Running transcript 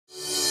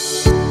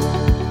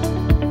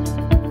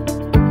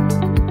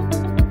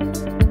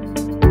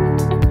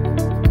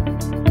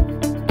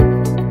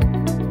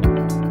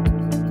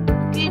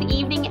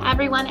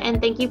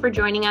and thank you for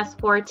joining us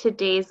for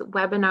today's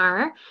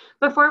webinar.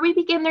 Before we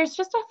begin, there's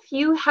just a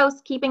few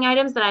housekeeping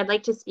items that I'd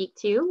like to speak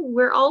to.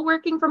 We're all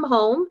working from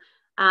home.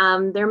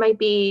 There might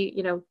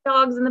be,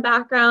 dogs in the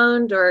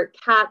background or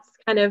cats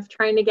kind of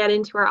trying to get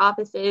into our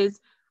offices.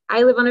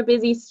 I live on a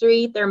busy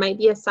street. There might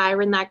be a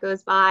siren that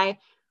goes by.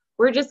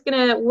 We're just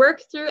going to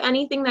work through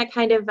anything that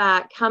kind of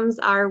comes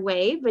our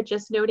way, but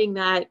just noting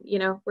that,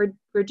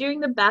 we're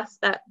doing the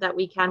best that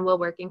we can while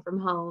working from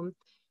home.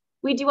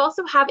 We do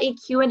also have a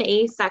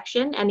Q&A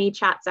section and a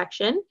chat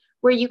section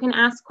where you can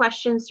ask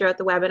questions throughout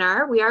the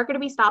webinar. We are going to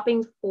be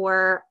stopping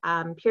for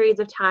periods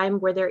of time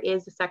where there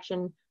is a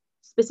section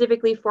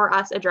specifically for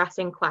us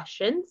addressing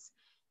questions.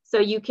 So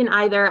you can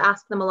either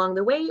ask them along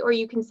the way or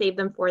you can save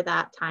them for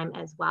that time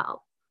as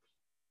well.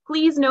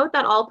 Please note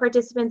that all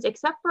participants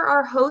except for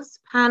our hosts,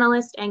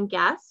 panelists, and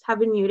guests have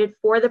been muted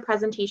for the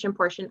presentation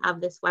portion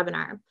of this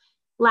webinar.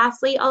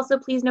 Lastly, also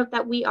please note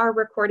that we are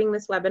recording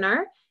this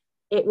webinar.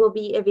 It will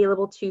be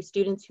available to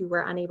students who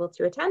were unable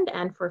to attend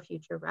and for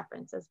future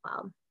reference as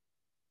well.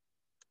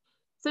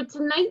 So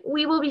tonight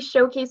we will be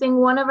showcasing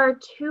one of our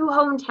two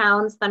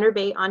hometowns, Thunder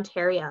Bay,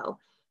 Ontario.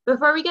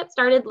 Before we get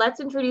started, let's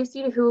introduce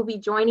you to who will be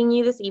joining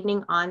you this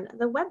evening on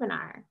the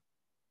webinar.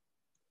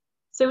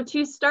 So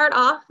to start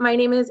off, my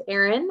name is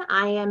Erin.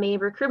 I am a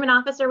recruitment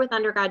officer with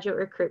undergraduate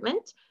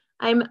recruitment.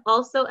 I'm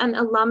also an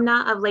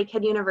alumna of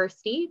Lakehead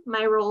University.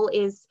 My role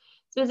is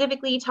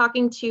specifically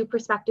talking to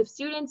prospective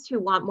students who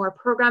want more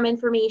program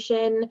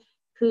information,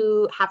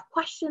 who have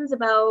questions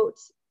about,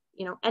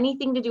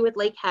 anything to do with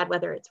Lakehead,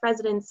 whether it's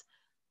residents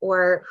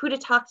or who to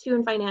talk to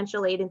in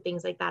financial aid and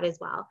things like that as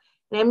well.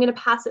 And I'm going to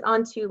pass it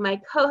on to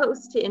my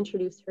co-host to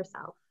introduce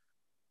herself.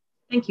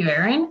 Thank you,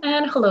 Erin,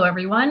 and hello,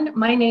 everyone.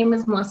 My name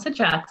is Melissa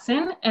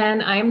Jackson,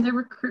 and I'm the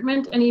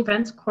Recruitment and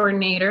Events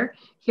Coordinator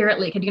here at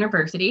Lakehead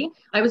University.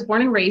 I was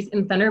born and raised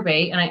in Thunder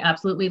Bay, and I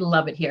absolutely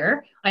love it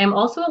here. I am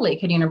also a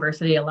Lakehead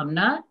University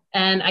alumna,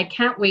 and I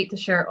can't wait to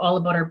share all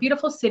about our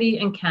beautiful city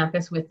and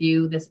campus with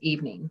you this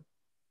evening.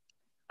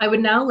 I would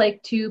now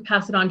like to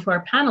pass it on to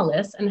our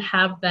panelists and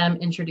have them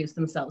introduce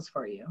themselves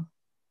for you.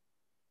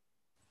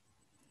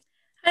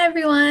 Hi,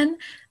 everyone.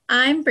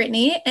 I'm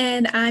Brittany,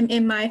 and I'm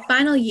in my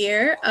final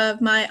year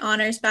of my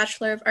honors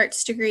Bachelor of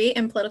Arts degree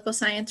in Political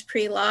Science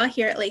Pre-Law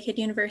here at Lakehead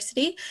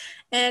University.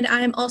 And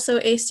I'm also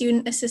a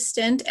student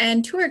assistant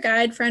and tour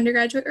guide for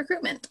undergraduate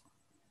recruitment.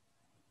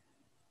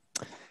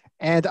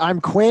 And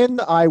I'm Quinn.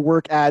 I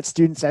work at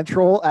Student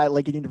Central at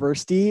Lakehead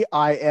University.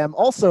 I am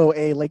also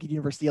a Lakehead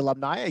University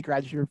alumni. I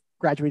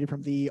graduated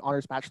from the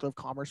Honors Bachelor of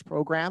Commerce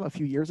program a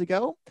few years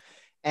ago.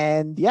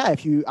 And yeah,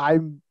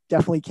 I'm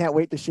definitely can't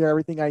wait to share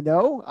everything I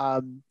know.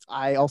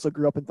 I also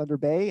grew up in Thunder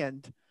Bay,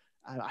 and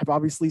I've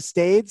obviously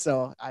stayed,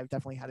 so I've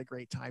definitely had a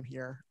great time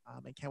here,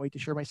 and can't wait to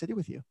share my city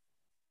with you.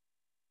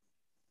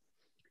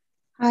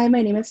 Hi,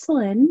 my name is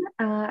Celine.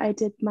 I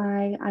did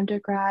my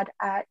undergrad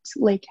at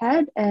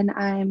Lakehead, and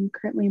I'm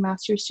currently a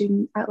master's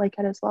student at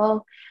Lakehead as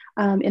well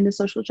in the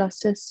Social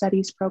Justice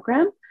Studies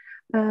program.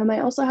 I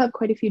also have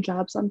quite a few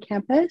jobs on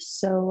campus,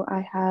 so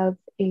I have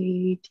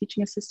a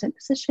teaching assistant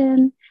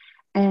position,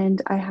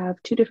 and I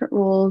have two different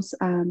roles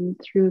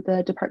through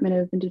the Department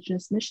of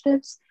Indigenous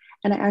Initiatives.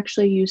 And I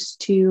actually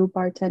used to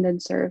bartend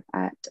and serve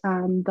at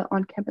the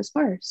on-campus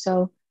bar.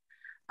 So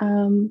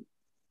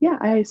yeah,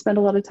 I spend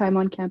a lot of time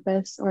on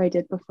campus, or I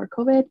did before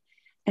COVID,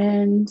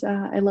 and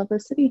I love the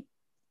city.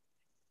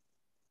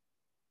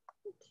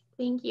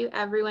 Thank you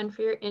everyone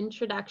for your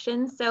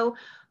introduction. So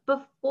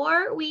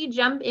before we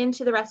jump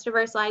into the rest of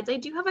our slides, I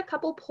do have a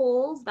couple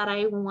polls that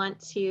I want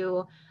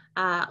to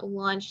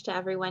launch to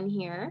everyone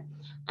here.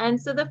 And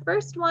so the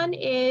first one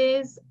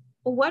is,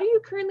 what are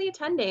you currently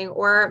attending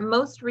or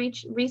most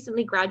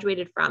recently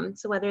graduated from?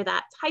 So whether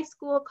that's high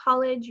school,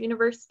 college,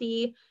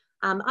 university,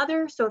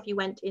 other. So if you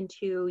went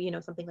into,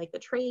 something like the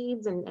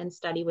trades and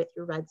study with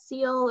your Red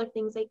Seal or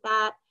things like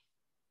that.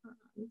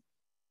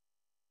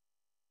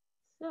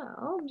 So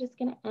I'm just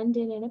going to end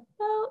it in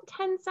about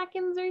 10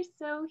 seconds or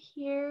so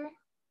here.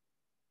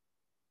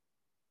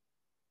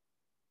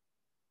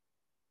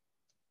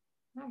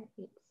 All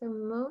right, so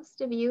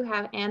most of you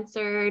have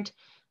answered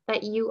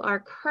that you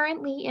are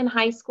currently in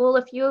high school.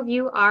 A few of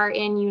you are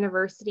in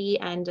university,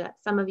 and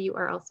some of you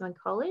are also in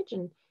college,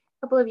 and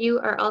a couple of you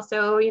are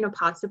also,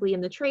 possibly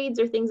in the trades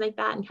or things like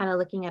that, and kind of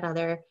looking at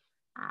other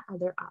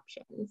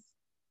options.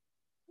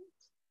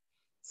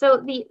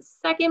 So the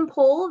second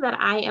poll that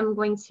I am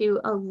going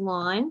to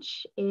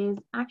launch is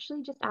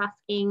actually just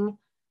asking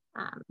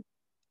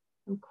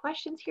some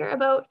questions here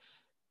about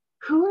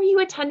who are you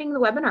attending the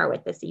webinar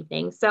with this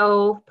evening?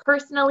 So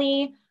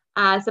personally,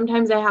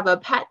 sometimes I have a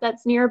pet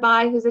that's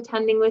nearby who's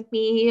attending with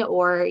me,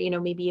 or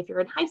maybe if you're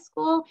in high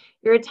school,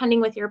 you're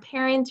attending with your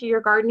parent or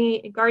your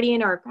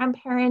guardian or a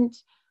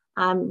grandparent,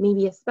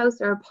 maybe a spouse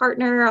or a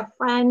partner, a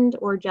friend,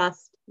 or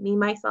just me,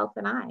 myself,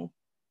 and I.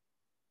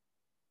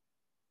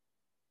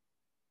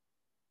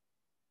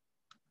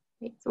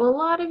 Right, so a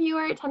lot of you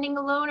are attending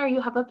alone, or you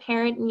have a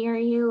parent near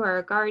you, or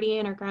a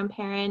guardian or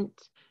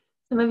grandparent.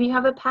 Some of you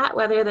have a pet,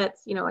 whether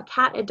that's, a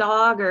cat, a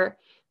dog, or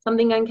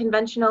something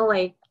unconventional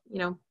like,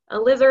 a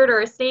lizard or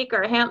a snake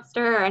or a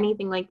hamster or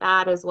anything like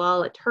that as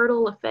well, a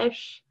turtle, a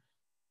fish.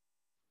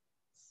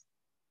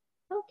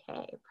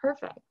 Okay,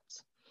 perfect.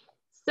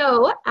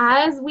 So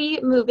as we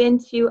move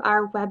into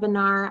our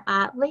webinar,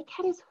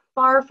 Lakehead is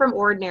far from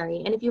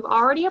ordinary. And if you've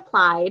already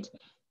applied,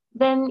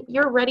 then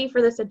you're ready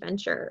for this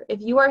adventure. If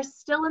you are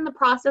still in the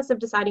process of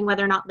deciding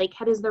whether or not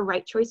Lakehead is the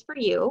right choice for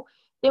you,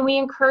 then we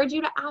encourage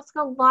you to ask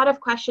a lot of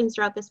questions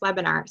throughout this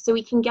webinar so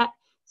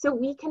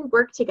we can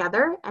work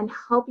together and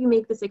help you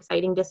make this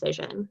exciting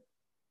decision.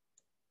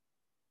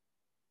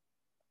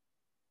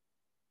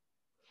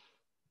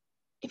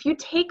 If you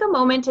take a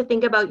moment to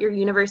think about your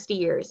university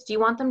years, do you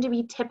want them to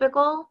be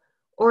typical,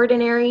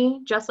 ordinary,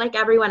 just like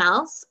everyone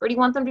else, or do you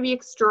want them to be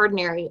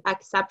extraordinary,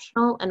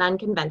 exceptional, and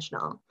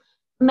unconventional?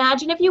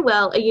 Imagine, if you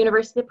will, a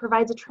university that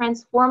provides a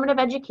transformative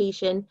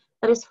education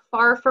that is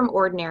far from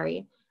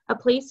ordinary, a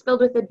place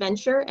filled with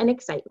adventure and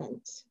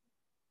excitement.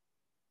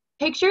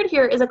 Pictured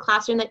here is a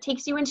classroom that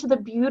takes you into the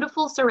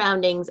beautiful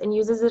surroundings and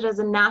uses it as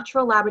a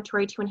natural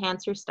laboratory to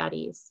enhance your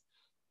studies.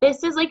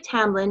 This is Lake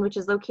Tamblyn, which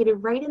is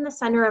located right in the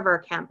center of our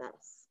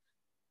campus.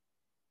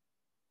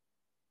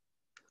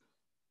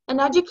 An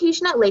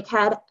education at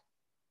Lakehead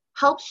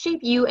helps shape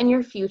you and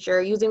your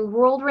future using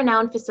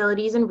world-renowned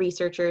facilities and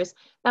researchers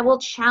that will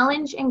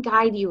challenge and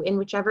guide you in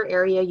whichever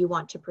area you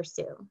want to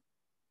pursue.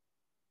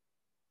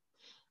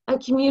 A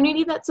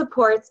community that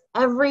supports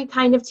every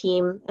kind of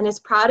team and is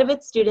proud of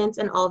its students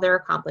and all their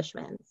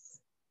accomplishments.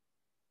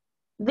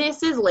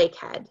 This is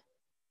Lakehead.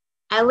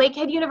 At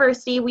Lakehead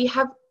University, we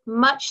have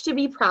much to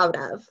be proud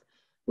of.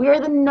 We are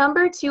the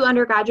 #2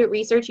 undergraduate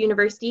research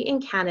university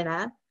in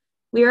Canada.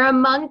 We are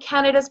among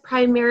Canada's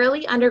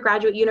primarily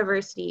undergraduate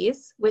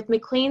universities, with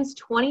Maclean's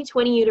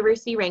 2020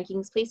 university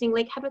rankings placing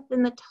Lakehead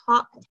within the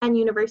top 10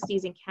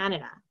 universities in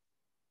Canada.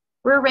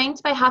 We're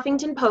ranked by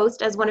Huffington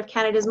Post as one of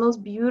Canada's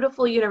most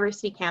beautiful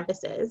university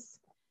campuses,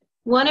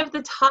 one of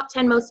the top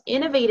 10 most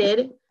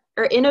innovative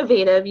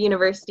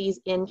universities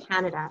in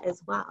Canada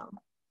as well.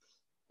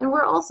 And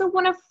we're also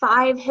one of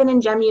 5 hidden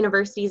gem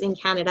universities in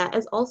Canada,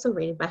 as also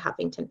rated by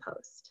Huffington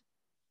Post.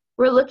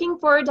 We're looking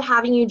forward to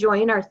having you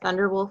join our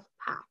Thunderwolf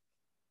pack.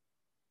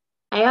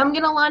 I am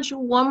going to launch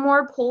one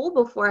more poll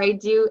before I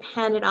do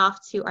hand it off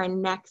to our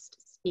next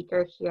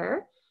speaker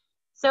here.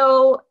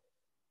 So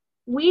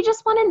we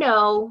just want to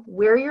know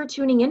where you're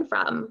tuning in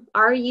from.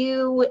 Are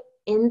you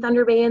in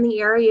Thunder Bay in the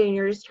area and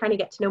you're just trying to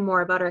get to know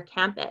more about our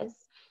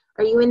campus?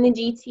 Are you in the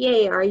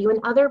GTA? Are you in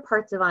other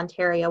parts of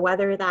Ontario,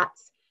 whether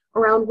that's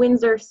around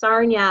Windsor,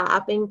 Sarnia,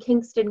 up in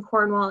Kingston,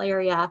 Cornwall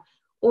area?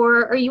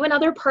 Or are you in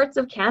other parts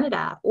of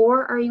Canada?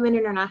 Or are you an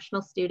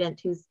international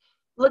student who's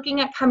looking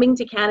at coming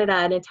to Canada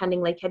and attending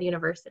Lakehead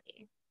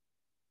University?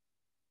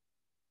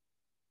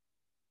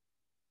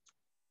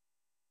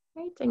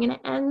 All right, I'm going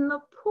to end the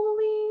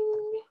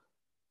polling.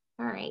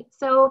 All right,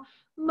 so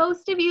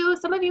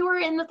some of you are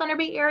in the Thunder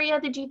Bay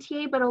area, the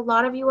GTA, but a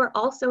lot of you are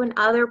also in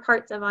other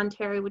parts of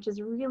Ontario, which is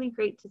really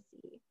great to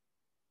see.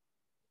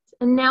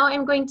 And now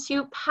I'm going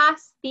to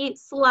pass the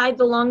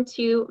slides along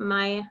to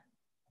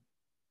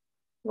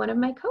one of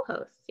my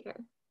co-hosts here.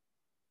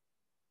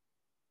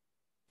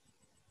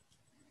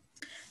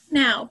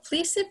 Now,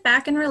 please sit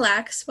back and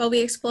relax while we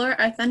explore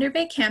our Thunder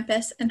Bay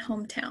campus and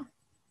hometown.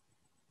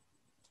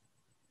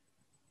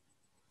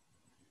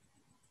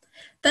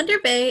 Thunder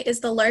Bay is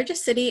the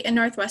largest city in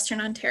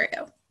northwestern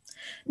Ontario.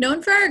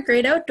 Known for our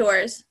great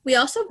outdoors, we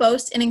also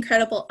boast an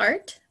incredible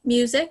art,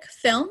 music,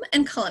 film,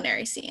 and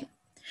culinary scene.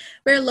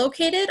 We are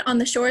located on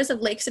the shores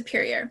of Lake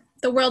Superior,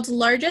 the world's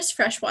largest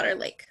freshwater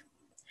lake.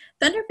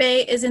 Thunder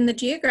Bay is in the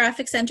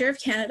geographic center of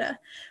Canada,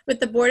 with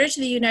the border to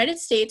the United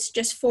States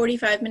just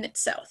 45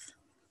 minutes south.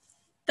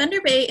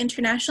 Thunder Bay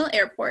International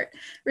Airport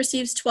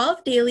receives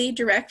 12 daily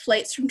direct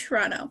flights from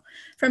Toronto,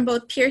 from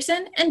both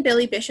Pearson and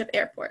Billy Bishop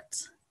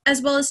airports,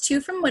 as well as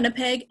 2 from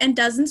Winnipeg and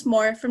dozens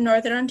more from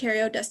Northern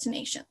Ontario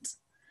destinations.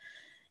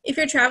 If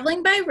you're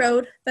traveling by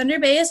road, Thunder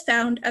Bay is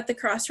found at the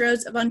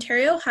crossroads of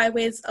Ontario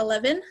Highways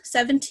 11,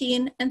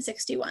 17, and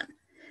 61.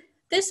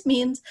 This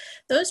means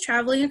those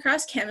traveling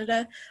across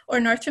Canada or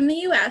north from the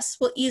US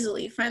will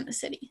easily find the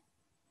city.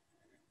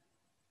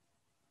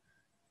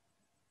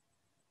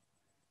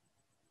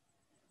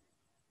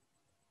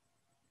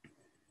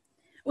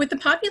 With a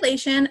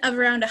population of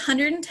around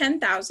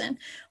 110,000,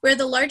 we're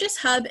the largest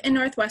hub in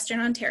northwestern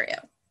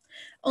Ontario.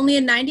 Only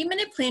a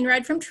 90-minute plane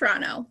ride from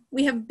Toronto,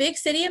 we have big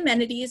city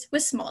amenities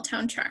with small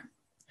town charm.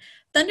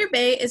 Thunder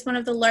Bay is one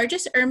of the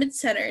largest urban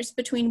centers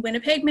between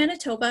Winnipeg,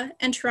 Manitoba,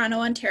 and Toronto,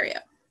 Ontario.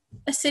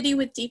 A city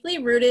with deeply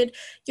rooted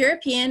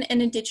European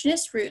and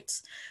Indigenous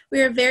roots,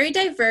 we are a very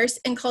diverse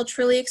and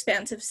culturally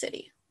expansive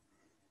city.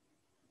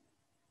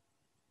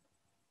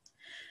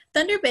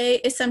 Thunder Bay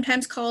is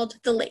sometimes called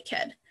the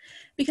Lakehead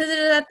because it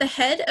is at the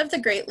head of the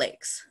Great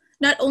Lakes.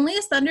 Not only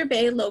is Thunder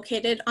Bay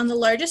located on the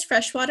largest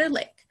freshwater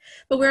lake,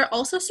 but we are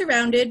also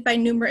surrounded by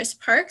numerous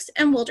parks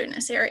and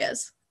wilderness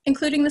areas,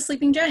 including the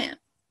Sleeping Giant.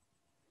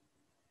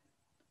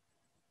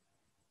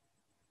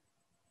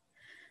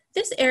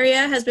 This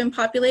area has been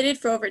populated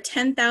for over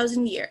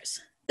 10,000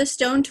 years. The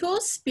stone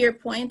tools, spear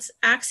points,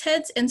 axe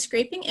heads, and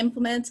scraping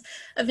implements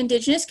of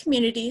Indigenous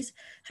communities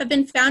have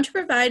been found to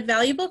provide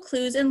valuable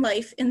clues in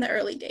life in the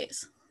early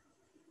days.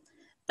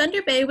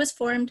 Thunder Bay was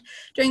formed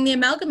during the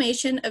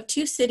amalgamation of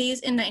two cities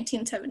in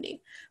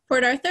 1970,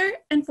 Port Arthur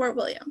and Fort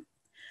William.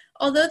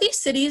 Although these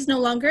cities no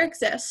longer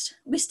exist,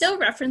 we still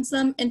reference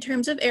them in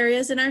terms of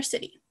areas in our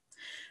city,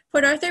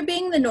 Port Arthur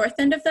being the north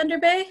end of Thunder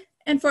Bay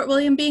and Fort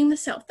William being the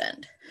south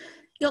end.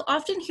 You'll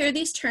often hear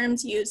these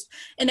terms used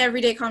in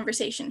everyday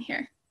conversation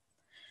here.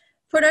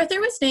 Port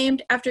Arthur was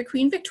named after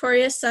Queen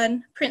Victoria's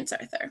son, Prince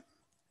Arthur.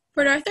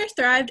 Port Arthur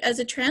thrived as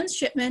a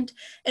transshipment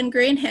and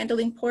grain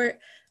handling port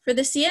for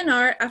the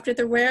CNR after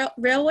the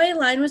railway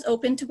line was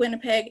opened to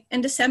Winnipeg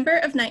in December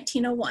of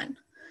 1901.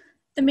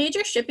 The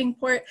major shipping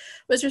port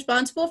was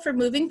responsible for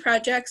moving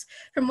projects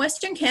from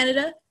Western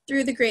Canada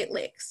through the Great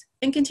Lakes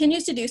and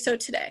continues to do so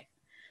today.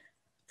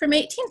 From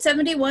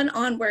 1871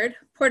 onward,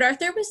 Port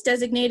Arthur was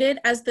designated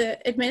as the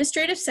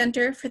administrative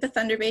center for the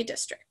Thunder Bay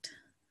District.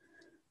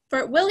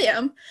 Fort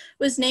William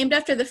was named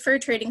after the fur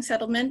trading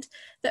settlement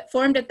that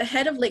formed at the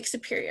head of Lake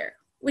Superior,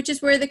 which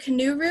is where the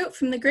canoe route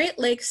from the Great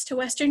Lakes to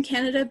Western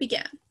Canada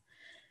began.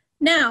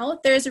 Now,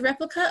 there is a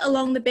replica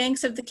along the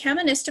banks of the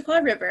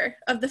Kaministiquia River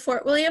of the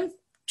Fort William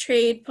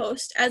trade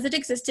post as it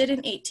existed in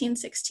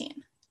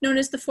 1816, known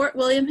as the Fort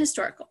William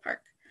Historical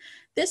Park.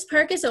 This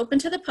park is open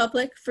to the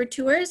public for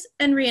tours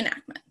and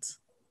reenactments.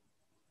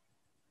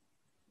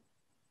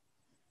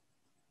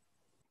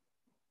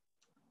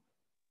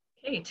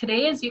 Okay,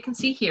 today, as you can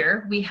see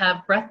here, we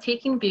have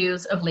breathtaking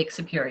views of Lake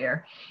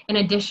Superior. In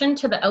addition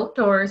to the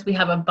outdoors, we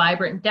have a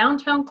vibrant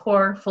downtown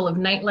core full of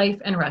nightlife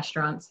and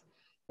restaurants.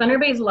 Thunder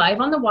Bay's Live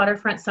on the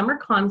Waterfront summer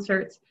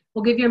concerts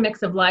will give you a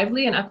mix of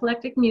lively and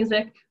eclectic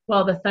music,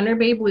 while the Thunder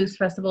Bay Blues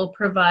Festival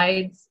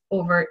provides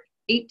over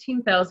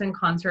 18,000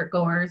 concert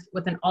goers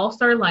with an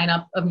all-star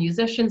lineup of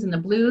musicians in the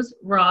blues,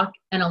 rock,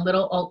 and a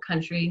little alt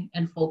country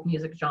and folk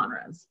music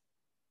genres.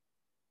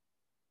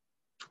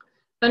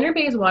 Thunder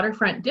Bay's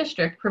waterfront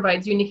district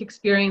provides unique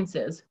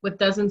experiences with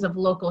dozens of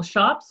local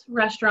shops,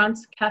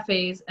 restaurants,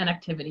 cafes, and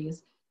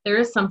activities. There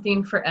is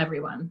something for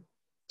everyone.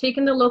 Take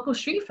in the local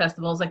street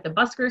festivals like the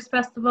Buskers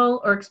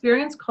Festival or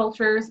experience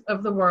cultures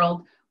of the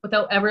world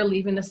without ever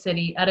leaving the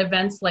city at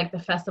events like the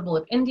Festival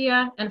of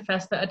India and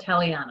Festa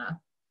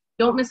Italiana.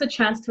 Don't miss a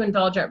chance to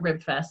indulge at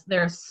Ribfest.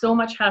 There is so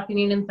much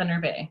happening in Thunder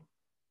Bay.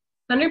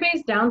 Thunder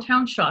Bay's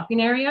downtown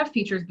shopping area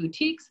features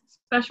boutiques,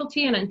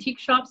 specialty and antique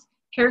shops,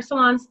 hair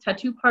salons,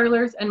 tattoo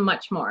parlors, and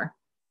much more.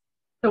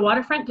 The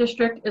Waterfront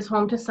District is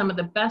home to some of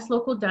the best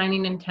local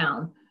dining in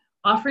town,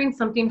 offering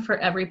something for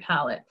every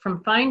palate.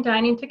 From fine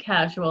dining to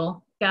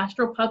casual,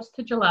 gastropubs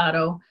to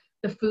gelato,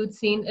 the food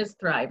scene is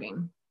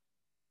thriving.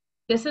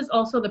 This is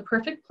also the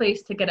perfect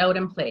place to get out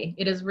and play.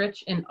 It is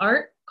rich in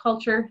art,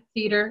 culture,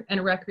 theater,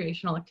 and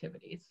recreational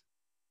activities.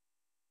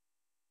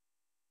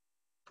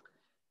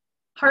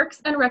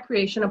 Parks and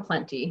recreation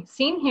aplenty.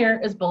 Seen here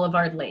is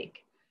Boulevard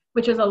Lake,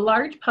 which is a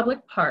large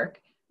public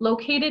park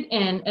located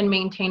in and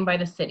maintained by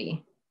the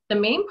city. The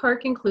main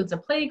park includes a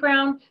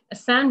playground, a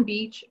sand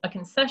beach, a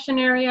concession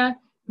area,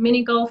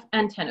 mini golf,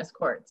 and tennis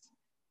courts.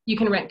 You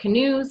can rent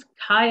canoes,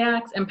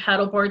 kayaks, and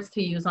paddleboards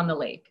to use on the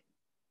lake.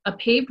 A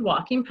paved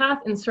walking path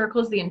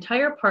encircles the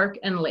entire park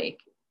and lake.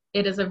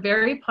 It is a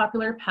very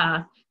popular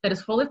path that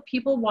is full of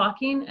people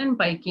walking and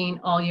biking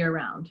all year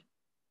round.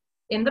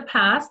 In the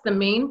past, the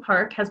main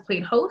park has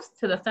played host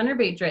to the Thunder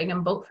Bay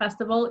Dragon Boat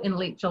Festival in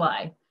late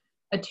July,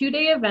 a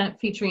two-day event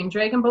featuring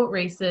dragon boat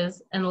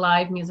races and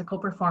live musical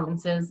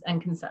performances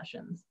and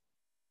concessions.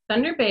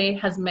 Thunder Bay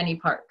has many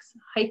parks,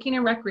 hiking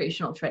and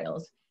recreational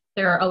trails.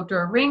 There are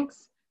outdoor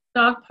rinks,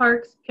 dog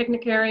parks,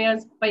 picnic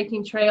areas,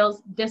 biking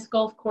trails, disc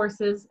golf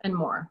courses, and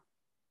more.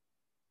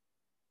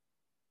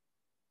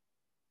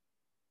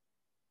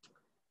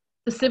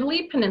 The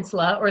Sibley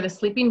Peninsula, or the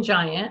Sleeping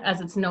Giant,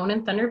 as it's known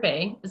in Thunder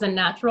Bay, is a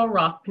natural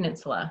rock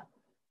peninsula.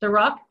 The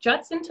rock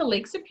juts into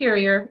Lake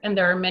Superior, and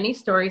there are many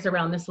stories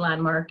around this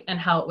landmark and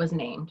how it was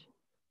named.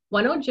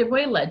 One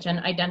Ojibwe legend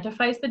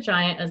identifies the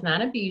giant as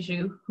Nana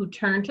Bijou, who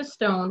turned to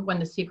stone when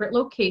the secret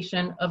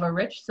location of a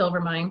rich silver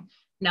mine,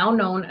 now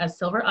known as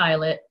Silver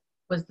Islet,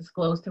 was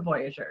disclosed to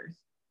voyageurs.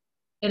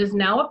 It is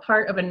now a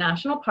part of a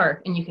national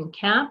park, and you can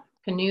camp,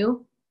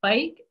 canoe,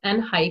 bike,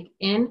 and hike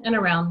in and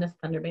around this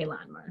Thunder Bay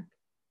landmark.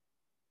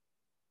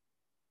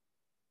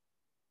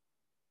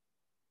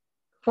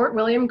 Fort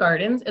William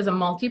Gardens is a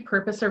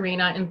multi-purpose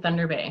arena in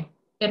Thunder Bay.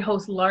 It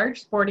hosts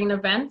large sporting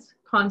events,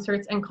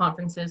 concerts, and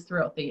conferences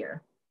throughout the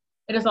year.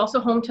 It is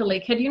also home to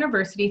Lakehead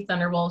University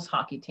Thunderwolves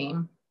hockey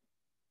team.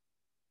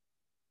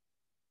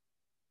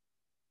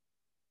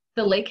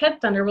 The Lakehead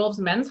Thunderwolves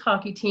men's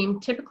hockey team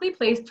typically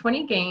plays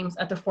 20 games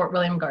at the Fort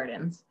William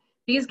Gardens.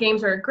 These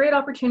games are a great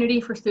opportunity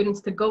for students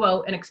to go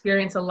out and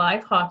experience a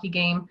live hockey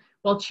game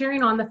while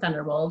cheering on the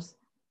Thunderwolves.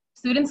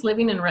 Students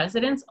living in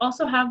residence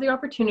also have the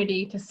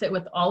opportunity to sit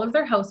with all of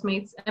their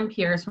housemates and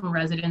peers from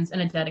residence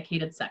in a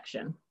dedicated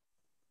section.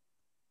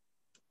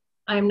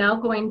 I am now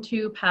going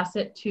to pass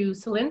it to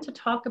Celine to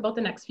talk about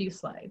the next few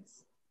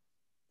slides.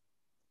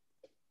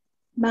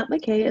 Mount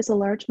McKay is a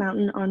large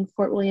mountain on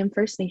Fort William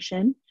First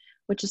Nation,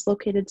 which is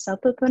located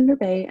south of Thunder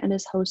Bay and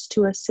is host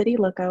to a city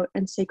lookout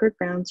and sacred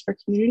grounds for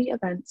community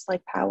events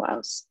like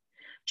powwows.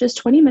 Just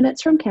 20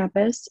 minutes from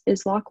campus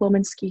is Loch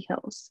Lomond Ski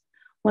Hills,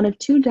 one of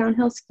 2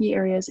 downhill ski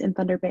areas in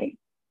Thunder Bay.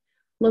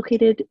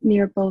 Located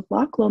near both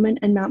Loch Lomond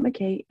and Mount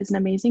McKay is an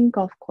amazing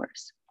golf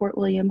course, Fort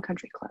William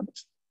Country Club.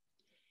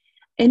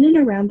 In and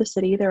around the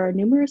city, there are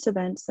numerous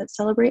events that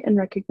celebrate and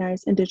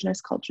recognize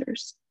Indigenous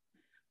cultures.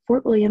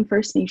 Fort William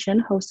First Nation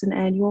hosts an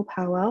annual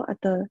powwow at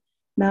the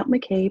Mount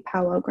McKay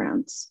Powwow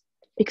Grounds.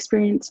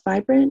 Experience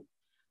vibrant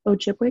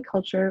Ojibwe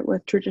culture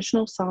with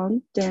traditional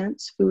song,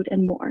 dance, food,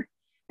 and more,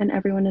 and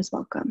everyone is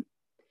welcome.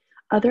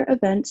 Other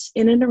events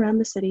in and around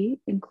the city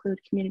include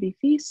community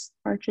feasts,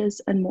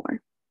 marches, and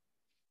more.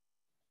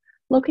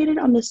 Located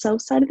on the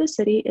south side of the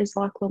city is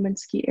Loch Lomond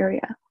Ski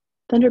Area,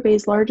 Thunder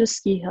Bay's largest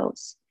ski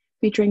hills,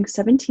 featuring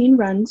 17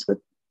 runs with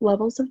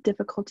levels of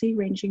difficulty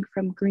ranging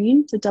from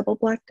green to double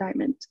black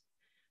diamond.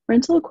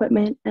 Rental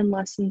equipment and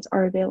lessons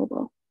are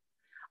available.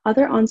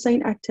 Other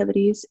on-site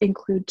activities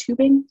include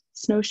tubing,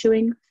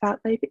 snowshoeing, fat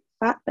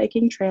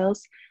biking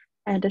trails,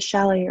 and a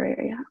chalet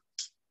area.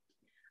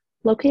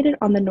 Located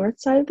on the north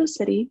side of the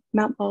city,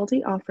 Mount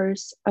Baldy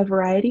offers a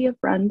variety of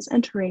runs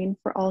and terrain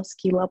for all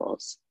ski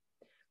levels.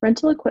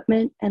 Rental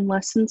equipment and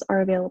lessons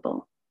are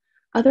available.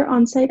 Other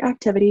on-site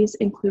activities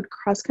include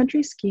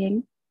cross-country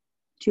skiing,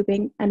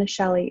 tubing, and a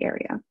chalet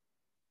area.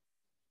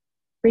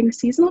 Bring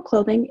seasonal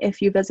clothing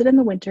if you visit in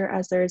the winter,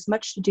 as there is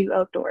much to do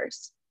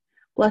outdoors.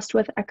 Blessed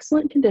with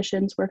excellent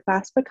conditions, we're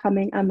fast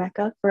becoming a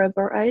mecca for a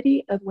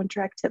variety of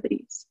winter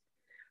activities.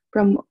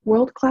 From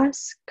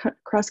world-class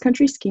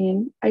cross-country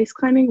skiing, ice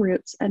climbing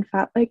routes, and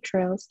fat bike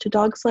trails to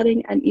dog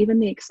sledding and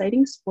even the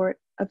exciting sport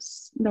of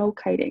snow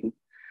kiting.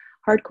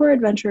 Hardcore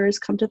adventurers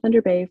come to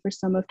Thunder Bay for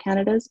some of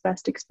Canada's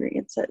best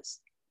experiences.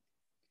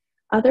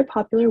 Other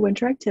popular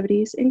winter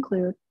activities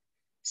include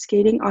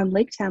skating on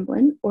Lake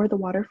Tamblin or the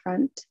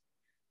waterfront,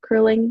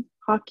 curling,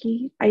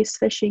 hockey, ice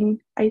fishing,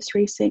 ice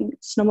racing,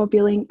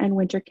 snowmobiling, and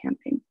winter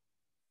camping.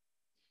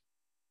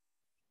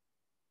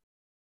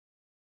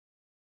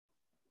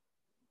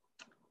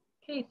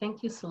 Okay,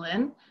 thank you,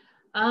 Celine.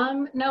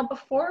 Now,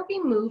 before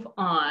we move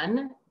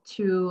on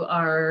to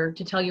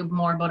tell you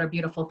more about our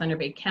beautiful Thunder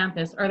Bay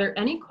campus, are there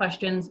any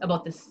questions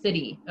about the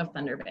city of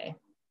Thunder Bay?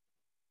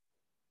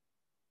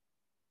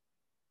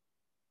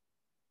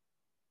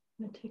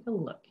 I'm gonna take a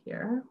look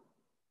here.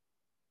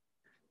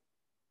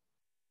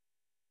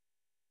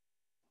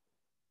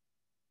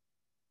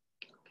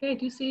 Okay, I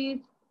do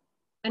see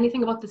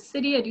anything about the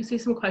city. I do see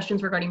some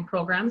questions regarding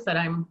programs that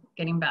I'm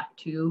getting back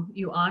to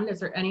you on. Is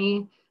there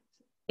anything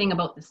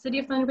about the city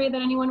of Thunder Bay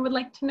that anyone would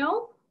like to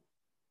know?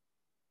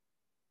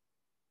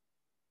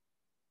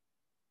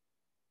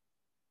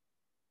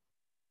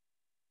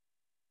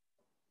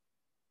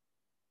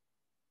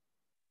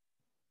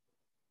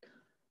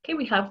 Okay,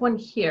 we have one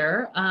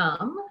here.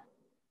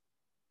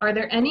 Are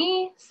there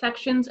any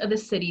sections of the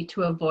city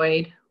to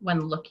avoid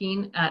when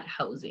looking at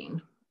housing?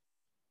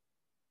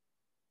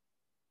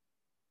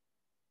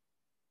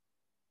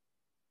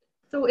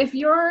 So if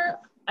you're,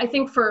 I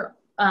think for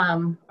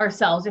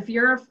ourselves, if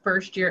you're a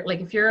first year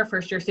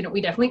student,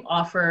 we definitely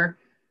offer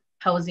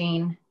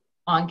housing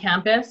on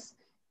campus,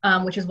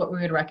 which is what we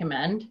would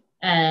recommend.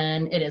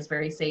 And it is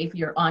very safe.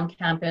 You're on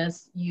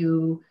campus,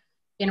 in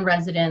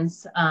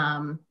residence,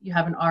 you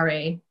have an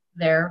RA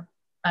there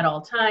at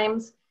all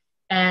times.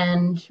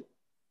 And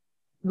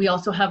we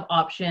also have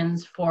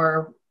options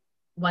for,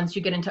 once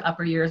you get into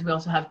upper years, we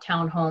also have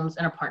townhomes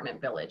and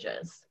apartment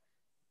villages.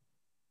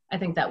 I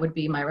think that would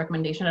be my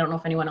recommendation. I don't know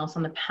if anyone else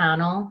on the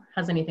panel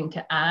has anything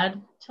to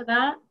add to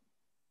that.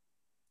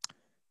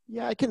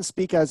 Yeah, I can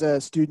speak as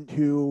a student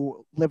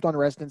who lived on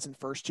residence in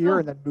first year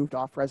and then moved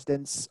off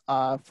residence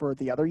for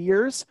the other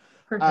years.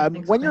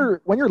 When you're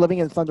living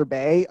in Thunder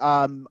Bay,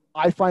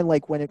 I find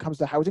like when it comes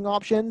to housing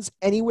options,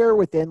 anywhere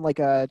within like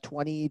a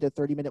 20 to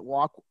 30 minute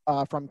walk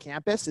from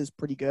campus is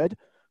pretty good.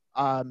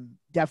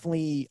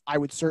 Definitely, I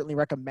would certainly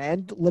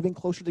recommend living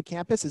closer to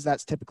campus, as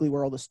that's typically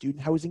where all the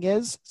student housing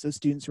is. So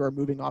students who are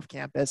moving off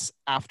campus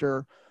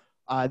after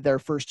their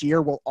first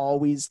year will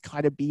always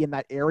kind of be in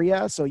that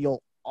area. So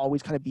you'll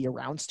always kind of be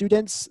around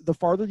students. The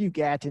farther you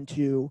get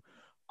into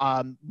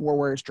more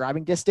where it's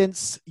driving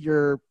distance,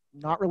 you're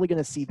not really going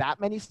to see that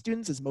many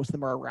students, as most of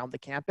them are around the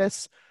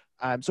campus.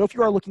 So if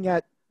you are looking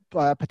at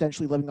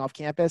potentially living off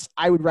campus,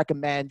 I would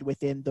recommend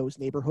within those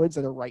neighborhoods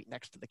that are right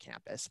next to the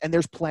campus. And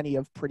there's plenty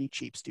of pretty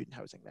cheap student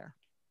housing there.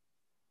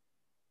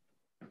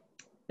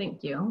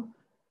 Thank you.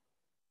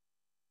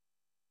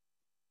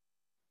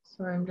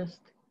 Sorry, I'm just...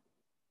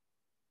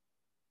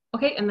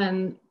 Okay, and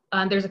then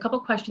there's a couple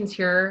questions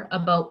here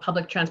about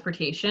public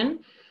transportation.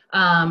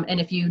 And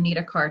if you need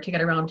a car to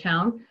get around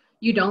town,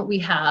 you don't. We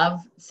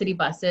have city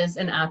buses,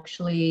 and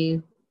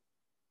actually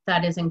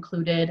that is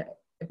included.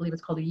 I believe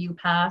it's called a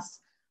U-Pass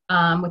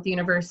with the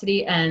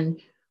university, and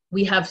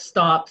we have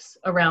stops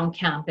around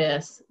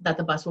campus that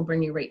the bus will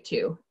bring you right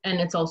to. And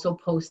it's also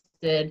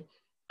posted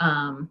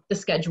the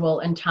schedule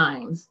and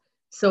times.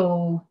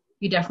 So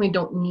you definitely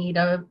don't need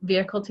a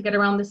vehicle to get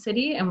around the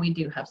city, and we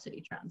do have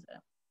city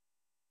transit.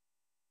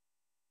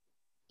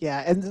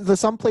 Yeah, and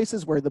there's some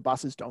places where the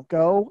buses don't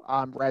go.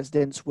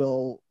 Residents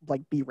will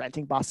like be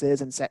renting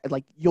buses and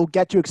like you'll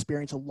get to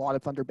experience a lot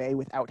of Thunder Bay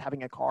without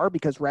having a car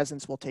because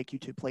residents will take you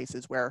to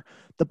places where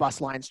the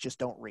bus lines just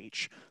don't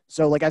reach.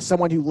 So like as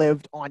someone who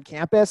lived on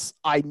campus,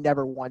 I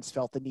never once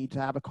felt the need to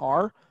have a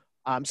car.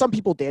 Some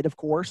people did, of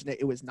course, and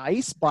it was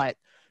nice, but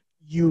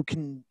you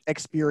can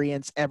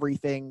experience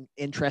everything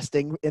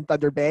interesting in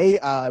Thunder Bay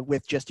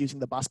with just using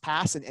the bus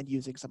pass and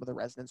using some of the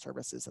resident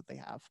services that they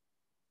have.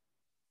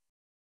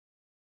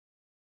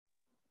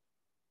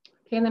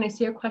 Okay, and then I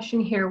see a question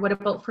here. What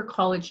about for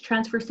college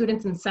transfer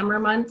students in summer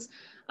months?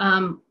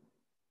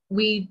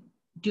 We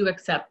do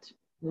accept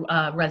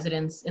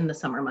residents in the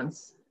summer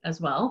months as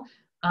well.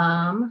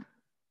 Let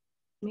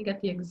me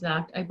get the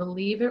exact, I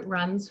believe it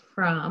runs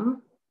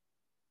from,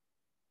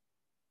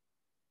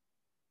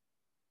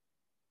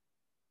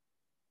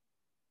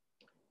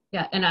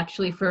 yeah, and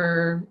actually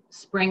for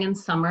spring and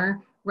summer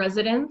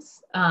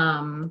residents,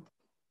 the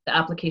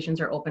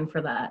applications are open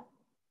for that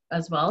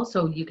as well.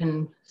 So you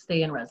can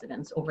stay in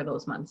residence over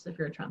those months if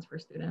you're a transfer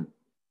student.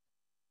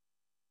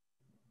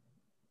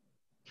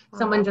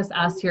 Someone just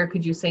asked here,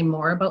 could you say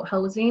more about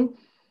housing?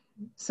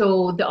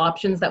 So the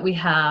options that we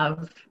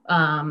have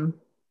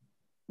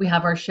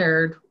our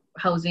shared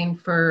housing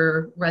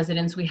for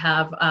residents. We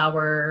have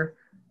our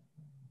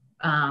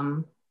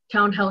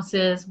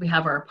townhouses. We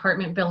have our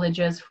apartment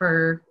villages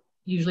for,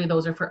 usually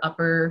those are for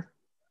upper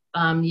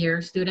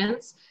year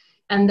students.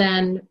 And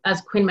then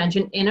as Quinn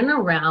mentioned, in and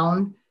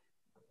around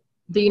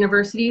the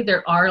university,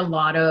 there are a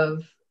lot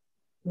of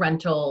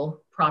rental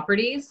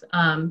properties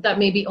that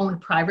may be owned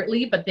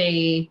privately, but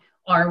they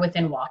are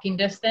within walking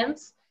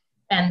distance.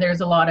 And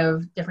there's a lot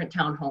of different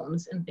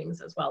townhomes and things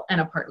as well,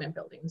 and apartment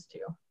buildings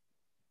too.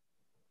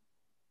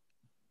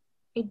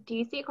 I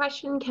do see a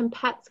question, can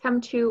pets come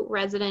to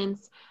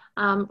residents?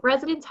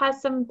 Residents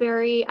has some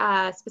very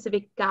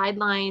specific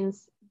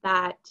guidelines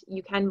that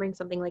you can bring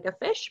something like a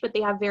fish, but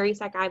they have very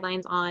set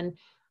guidelines on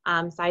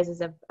sizes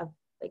of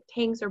like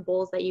tanks or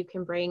bowls that you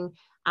can bring.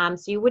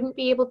 So you wouldn't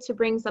be able to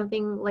bring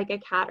something like a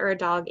cat or a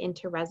dog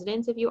into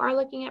residence. If you are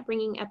looking at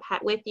bringing a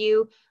pet with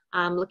you,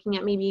 looking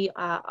at maybe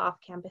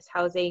off-campus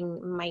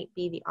housing might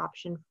be the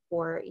option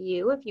for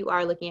you if you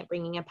are looking at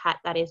bringing a pet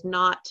that is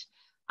not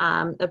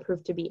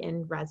approved to be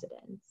in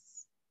residence.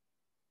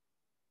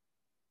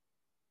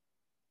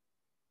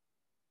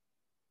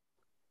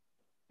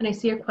 And I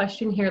see a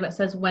question here that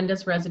says, when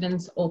does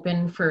residence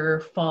open for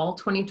fall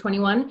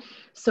 2021?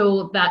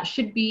 So that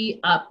should be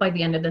up by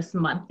the end of this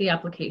month, the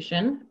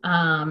application.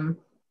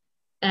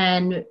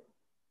 And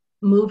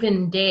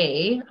move-in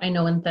day, I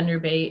know in Thunder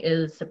Bay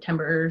is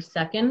September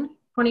 2nd,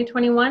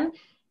 2021.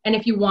 And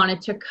if you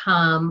wanted to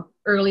come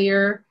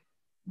earlier,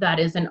 that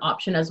is an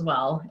option as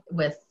well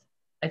with,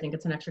 I think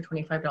it's an extra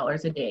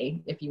 $25 a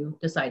day if you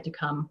decide to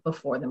come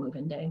before the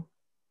move-in day.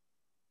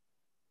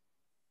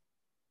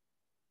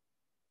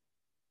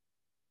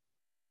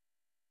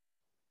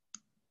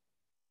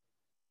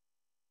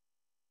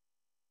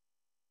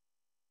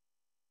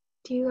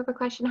 Do you have a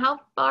question? How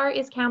far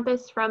is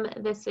campus from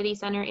the city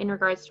center in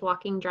regards to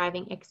walking,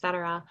 driving,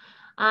 etc.?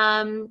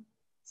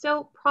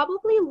 So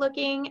probably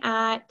looking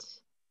at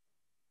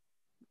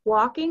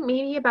walking,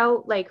 maybe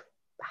about like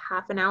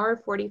half an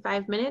hour,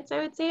 45 minutes, I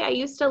would say. I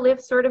used to live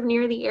sort of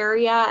near the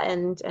area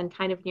and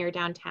kind of near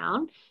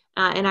downtown.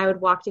 And I would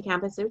walk to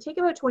campus. It would take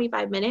about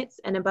 25 minutes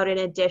and about an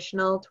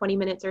additional 20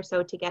 minutes or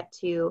so to get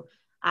to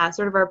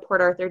sort of our Port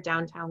Arthur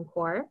downtown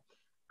core.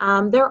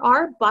 There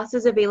are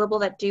buses available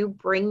that do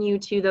bring you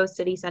to those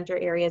city center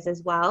areas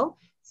as well.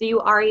 So you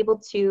are able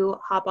to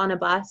hop on a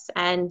bus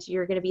and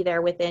you're going to be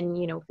there within,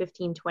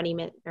 15, 20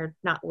 minutes, or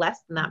not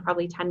less than that,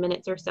 probably 10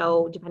 minutes or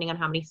so, depending on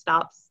how many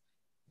stops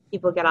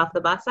people get off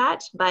the bus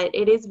at. But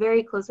it is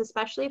very close,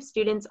 especially if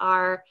students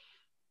are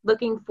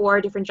looking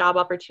for different job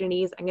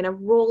opportunities. I'm going to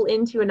roll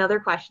into another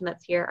question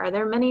that's here. Are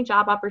there many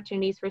job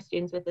opportunities for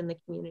students within the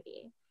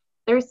community?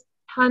 There's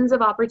tons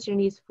of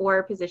opportunities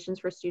for positions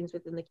for students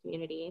within the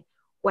community,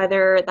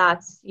 whether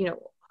that's,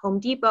 Home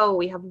Depot,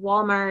 we have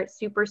Walmart,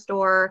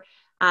 Superstore.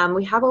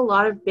 We have a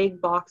lot of big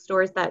box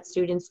stores that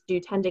students do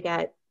tend to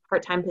get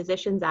part-time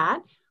positions at.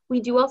 We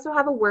do also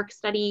have a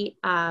work-study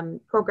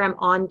program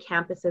on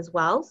campus as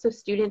well. So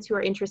students who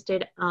are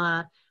interested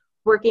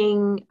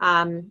working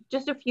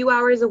just a few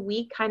hours a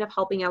week, kind of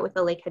helping out with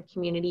the Lakehead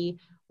community,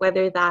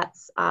 whether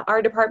that's our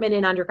department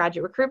in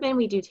undergraduate recruitment,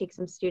 we do take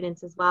some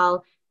students as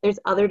well. There's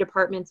other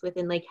departments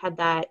within Lakehead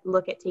that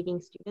look at taking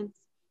students.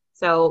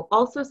 So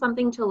also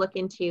something to look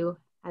into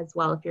as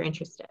well if you're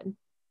interested.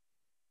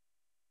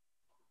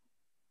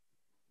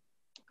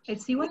 I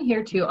see one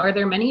here too. Are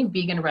there many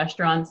vegan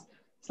restaurants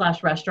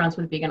 / restaurants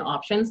with vegan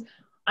options?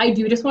 I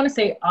do just want to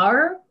say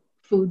our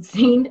food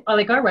scene,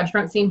 like our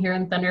restaurant scene here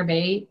in Thunder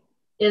Bay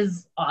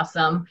is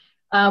awesome.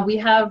 We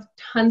have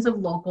tons of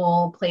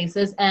local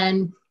places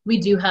and we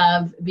do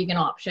have vegan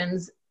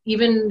options,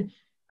 even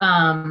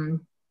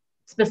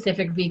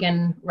specific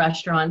vegan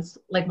restaurants.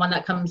 Like one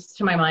that comes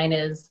to my mind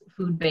is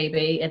Food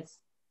Baby. It's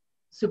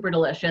super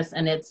delicious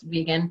and it's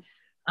vegan.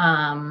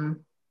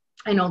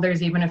 I know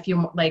there's even a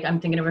few, like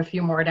I'm thinking of a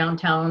few more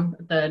downtown.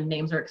 The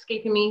names are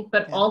escaping me,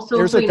 but Yeah. also,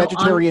 there's so, a you know,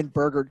 vegetarian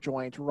burger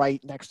joint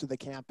right next to the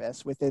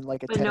campus within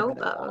like a 10-minute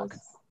walk.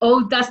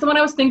 Oh, that's the one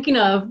I was thinking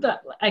of.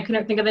 I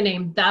couldn't think of the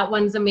name. That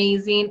one's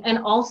amazing. And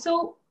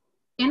also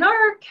in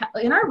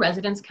our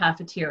residence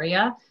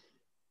cafeteria,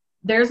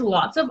 there's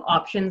lots of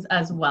options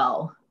as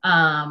well.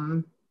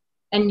 And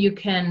you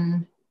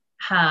can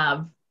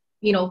have,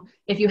 you know,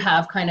 if you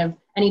have kind of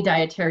any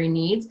dietary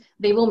needs,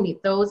 they will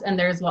meet those. And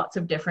there's lots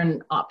of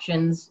different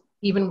options,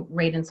 even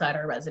right inside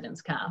our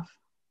residence caf.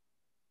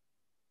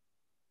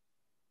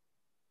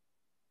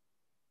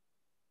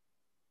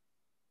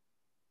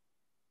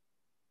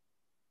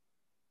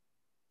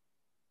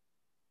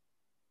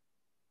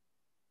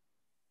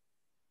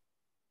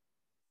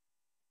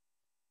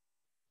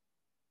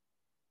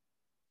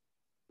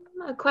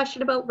 A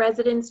question about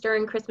residence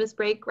during Christmas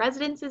break.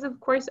 Residence is of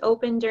course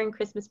open during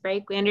Christmas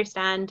break. We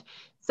understand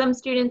some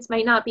students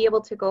might not be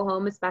able to go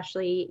home,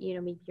 especially, you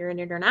know, maybe you're an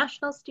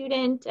international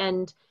student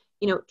and,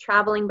 you know,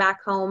 traveling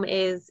back home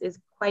is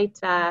quite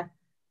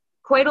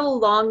quite a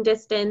long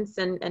distance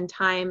and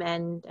time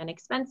and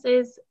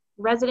expenses.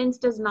 Residence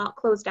does not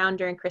close down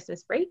during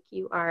Christmas break.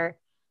 You are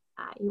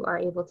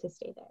able to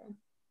stay there.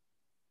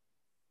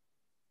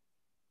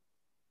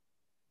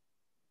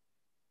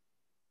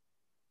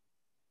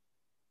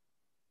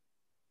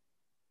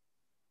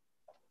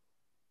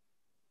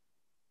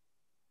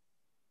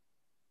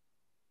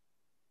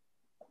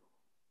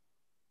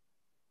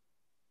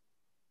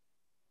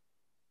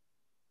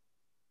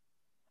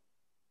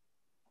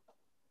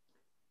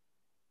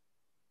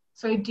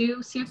 So I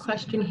do see a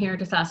question here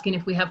just asking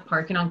if we have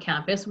parking on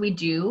campus. We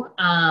do.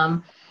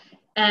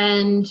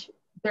 And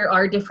there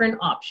are different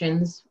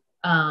options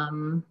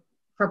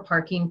for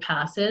parking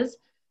passes.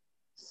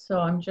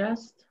 So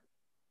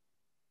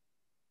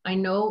I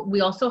know we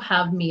also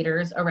have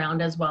meters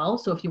around as well.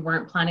 So if you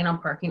weren't planning on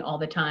parking all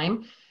the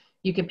time,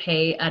 you could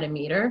pay at a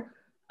meter.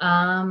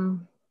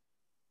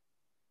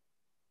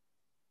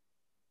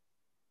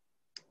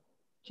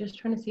 Just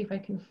trying to see if I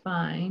can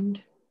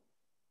find.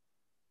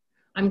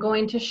 I'm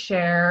going to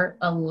share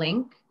a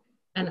link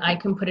and I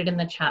can put it in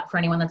the chat for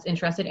anyone that's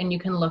interested, and you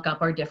can look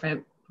up our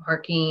different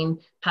parking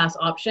pass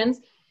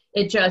options.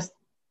 It just,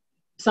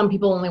 some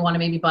people only want to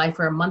maybe buy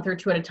for a month or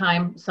two at a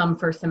time, some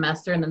for a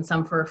semester, and then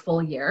some for a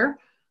full year.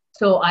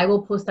 So I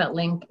will post that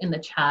link in the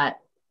chat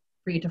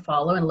for you to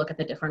follow and look at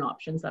the different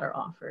options that are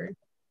offered.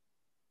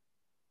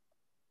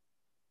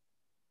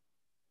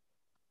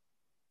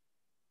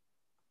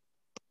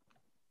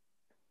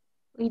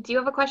 We do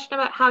have a question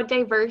about how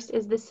diverse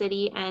is the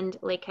city and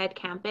Lakehead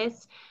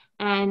campus.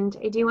 And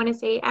I do want to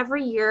say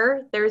every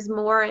year there's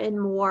more and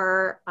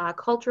more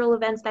cultural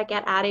events that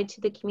get added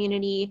to the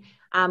community,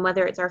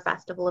 whether it's our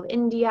Festival of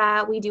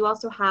India. We do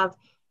also have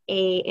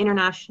a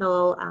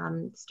international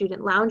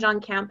student lounge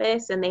on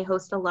campus, and they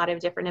host a lot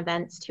of different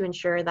events to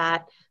ensure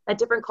that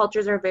different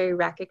cultures are very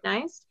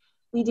recognized.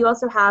 We do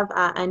also have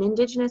an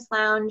Indigenous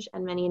lounge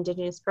and many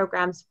Indigenous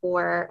programs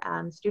for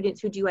students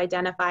who do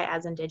identify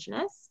as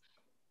Indigenous.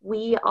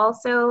 We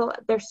also,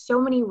 there's so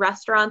many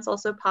restaurants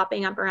also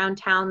popping up around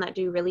town that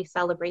do really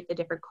celebrate the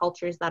different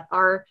cultures that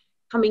are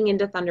coming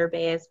into Thunder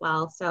Bay as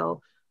well.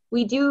 So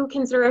we do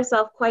consider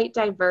ourselves quite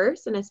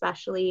diverse, and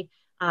especially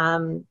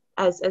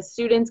as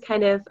students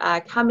kind of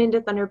come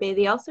into Thunder Bay,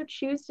 they also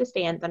choose to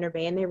stay in Thunder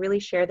Bay and they really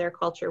share their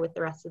culture with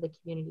the rest of the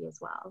community as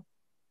well.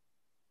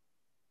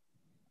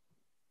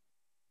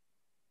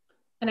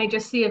 And I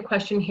just see a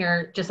question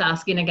here just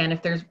asking again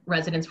if there's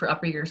residence for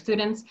upper year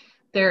students.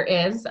 There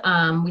is.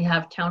 We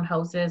have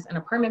townhouses and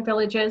apartment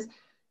villages.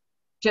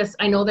 Just,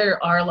 I know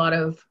there are a lot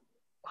of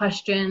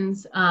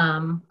questions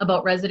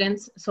about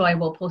residents, so I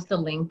will post a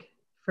link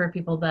for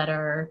people that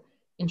are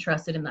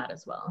interested in that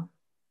as well.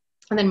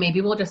 And then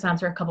maybe we'll just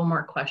answer a couple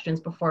more questions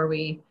before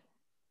we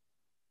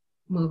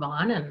move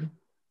on, and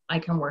I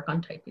can work on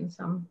typing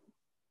some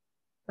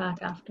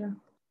back after.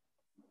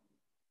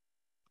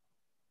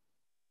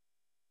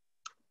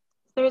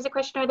 There's a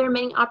question, are there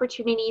many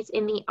opportunities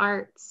in the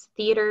arts,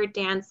 theater,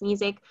 dance,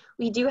 music?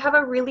 We do have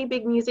a really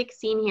big music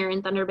scene here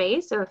in Thunder Bay.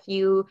 So if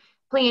you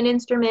play an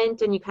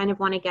instrument and you kind of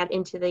want to get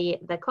into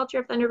the culture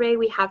of Thunder Bay,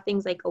 we have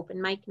things like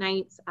open mic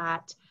nights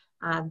at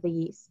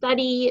the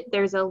Study.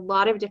 There's a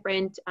lot of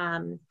different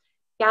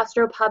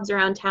gastro pubs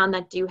around town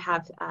that do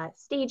have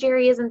stage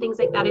areas and things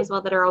like that as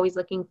well that are always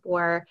looking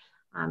for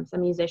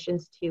some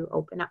musicians to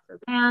open up for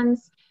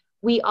bands.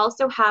 We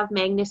also have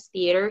Magnus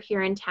Theater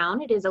here in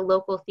town. It is a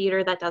local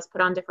theater that does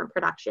put on different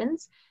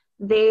productions.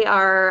 They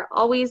are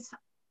always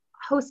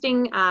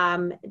hosting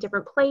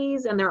different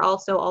plays, and they're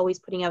also always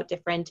putting out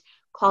different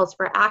calls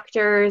for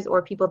actors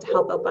or people to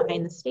help out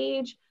behind the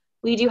stage.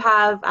 We do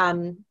have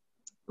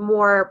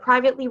more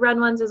privately run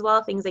ones as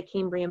well, things like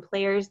Cambrian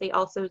Players. They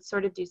also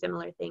sort of do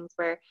similar things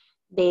where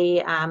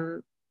they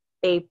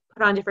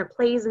put on different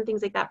plays and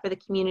things like that for the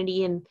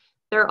community, and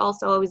they're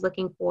also always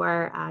looking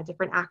for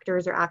different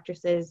actors or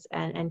actresses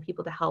and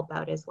people to help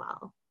out as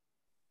well.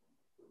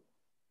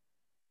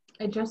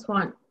 I just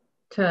want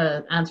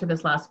to answer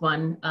this last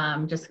one,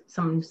 just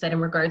someone said in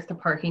regards to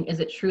parking, is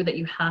it true that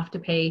you have to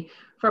pay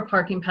for a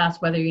parking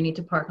pass whether you need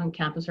to park on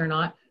campus or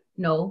not?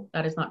 No,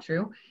 that is not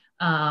true.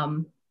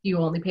 You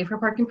only pay for a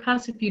parking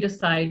pass if you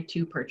decide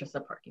to purchase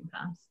a parking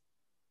pass.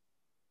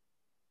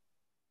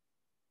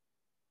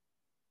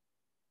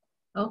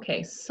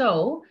 Okay,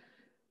 so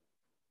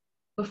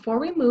before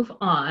we move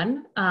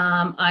on,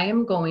 I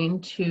am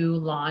going to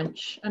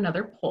launch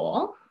another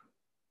poll.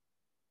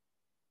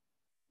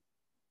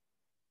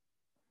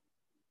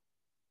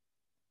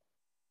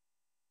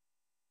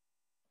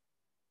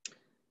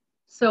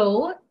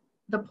 So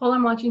the poll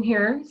I'm launching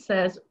here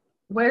says,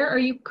 where are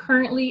you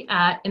currently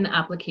at in the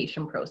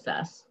application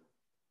process?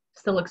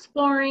 Still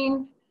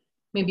exploring,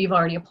 maybe you've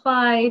already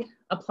applied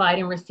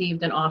and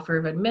received an offer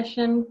of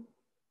admission,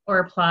 or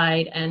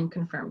applied and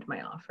confirmed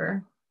my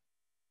offer.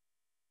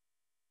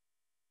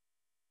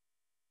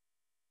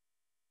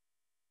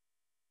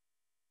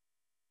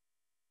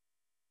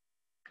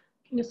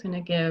 I'm just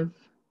gonna give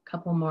a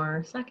couple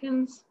more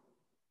seconds.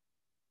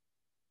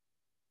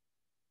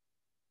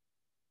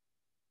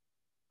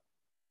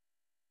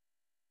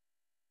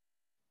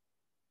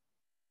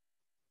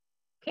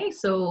 Okay,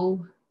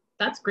 so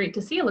that's great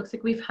to see. It looks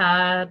like we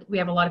have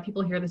a lot of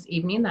people here this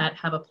evening that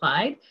have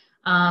applied,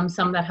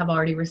 some that have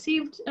already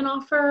received an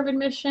offer of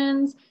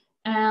admissions,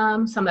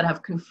 some that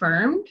have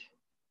confirmed,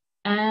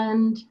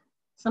 and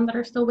some that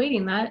are still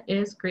waiting. That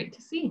is great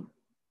to see.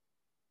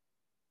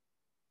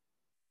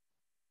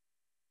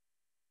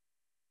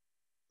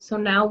 So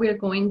now we're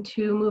going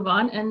to move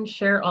on and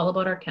share all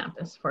about our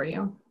campus for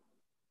you.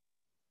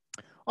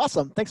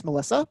 Awesome. Thanks,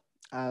 Melissa.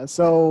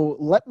 So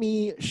let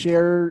me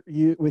share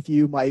with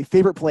you my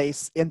favorite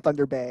place in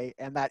Thunder Bay,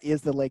 and that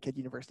is the Lakehead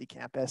University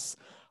campus.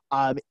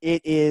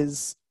 It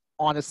is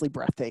honestly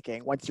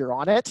breathtaking once you're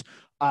on it.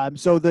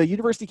 So the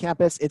university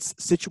campus, it's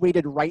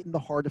situated right in the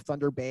heart of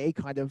Thunder Bay,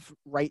 kind of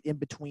right in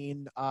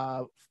between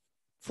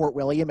Fort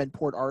William and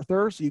Port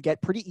Arthur. So you get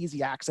pretty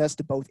easy access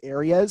to both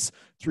areas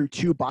through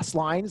 2 bus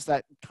lines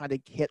that kind of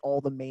hit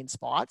all the main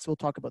spots. We'll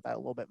talk about that a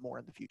little bit more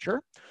in the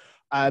future.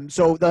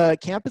 So the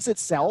campus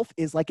itself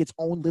is like its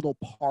own little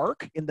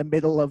park in the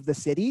middle of the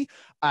city.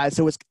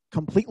 So it's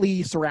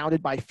completely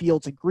surrounded by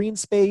fields and green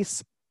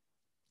space.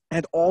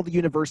 And all the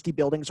university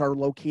buildings are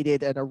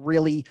located in a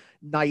really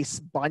nice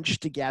bunch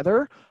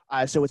together.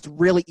 So it's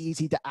really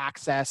easy to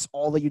access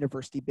all the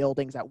university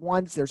buildings at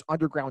once. There's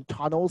underground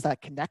tunnels that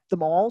connect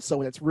them all. So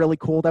when it's really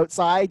cold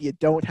outside, you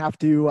don't have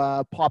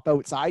to pop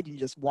outside. You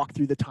just walk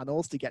through the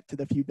tunnels to get to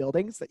the few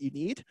buildings that you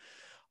need.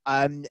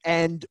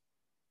 And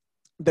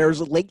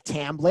there's Lake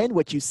Tamblyn,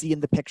 which you see in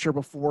the picture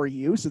before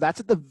you. So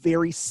that's at the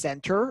very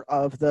center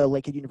of the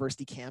Lakehead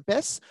University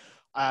campus.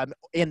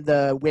 In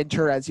the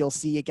winter, as you'll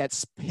see, it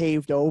gets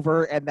paved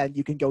over and then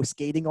you can go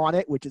skating on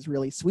it, which is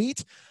really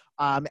sweet.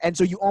 And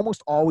so you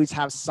almost always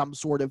have some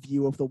sort of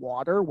view of the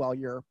water while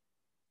you're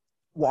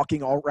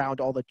walking all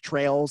around all the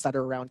trails that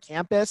are around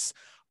campus.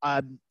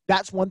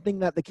 That's one thing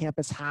that the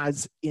campus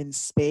has in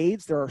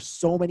spades. There are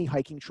so many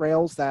hiking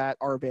trails that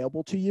are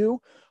available to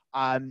you.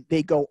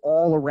 They go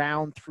all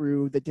around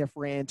through the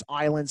different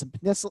islands and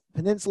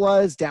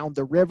peninsulas, down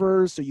the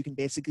rivers, so you can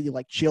basically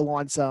like chill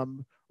on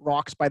some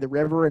rocks by the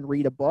river and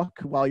read a book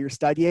while you're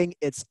studying.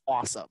 It's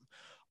awesome.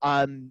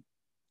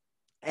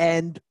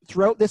 And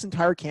throughout this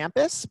entire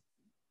campus,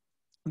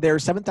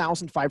 there's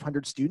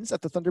 7,500 students at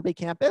the Thunder Bay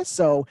campus,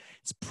 so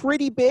it's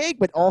pretty big,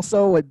 but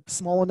also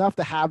small enough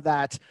to have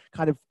that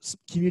kind of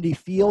community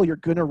feel. You're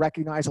going to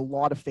recognize a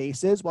lot of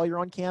faces while you're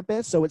on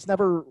campus, so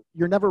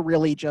you're never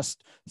really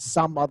just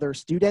some other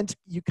student.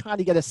 You kind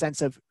of get a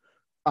sense of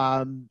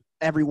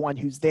everyone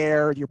who's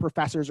there. Your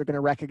professors are going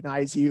to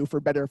recognize you for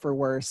better or for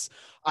worse.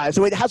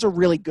 So it has a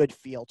really good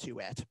feel to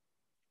it.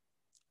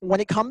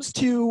 When it comes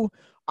to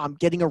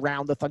getting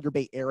around the Thunder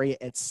Bay area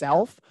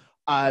itself,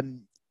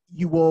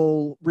 you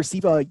will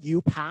receive a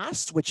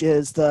U-Pass, which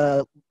is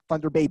the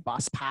Thunder Bay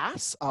bus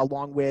pass,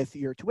 along with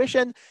your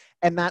tuition,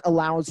 and that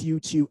allows you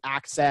to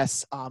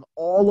access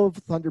all of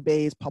Thunder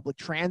Bay's public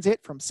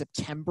transit from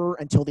September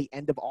until the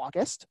end of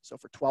August, so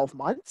for 12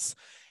 months.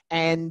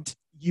 And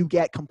you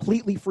get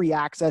completely free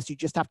access. You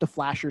just have to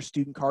flash your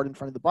student card in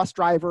front of the bus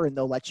driver and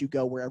they'll let you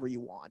go wherever you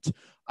want.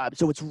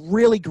 So it's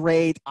really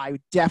great. I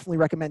would definitely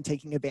recommend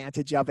taking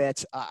advantage of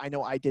it. I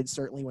know I did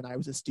certainly when I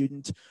was a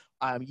student.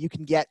 You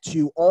can get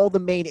to all the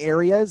main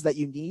areas that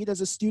you need as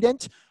a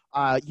student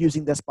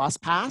using this bus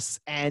pass,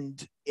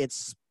 and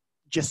it's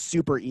just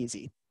super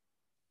easy.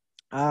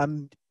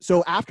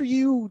 So after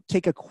you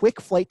take a quick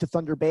flight to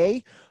Thunder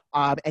Bay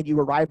and you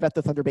arrive at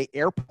the Thunder Bay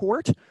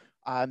Airport,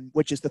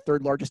 which is the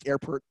 3rd largest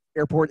airport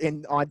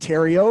in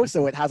Ontario.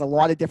 So it has a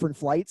lot of different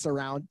flights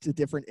around to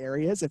different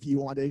areas if you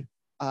want to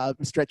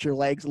stretch your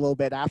legs a little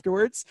bit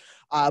afterwards.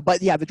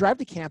 But yeah, the drive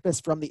to campus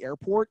from the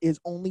airport is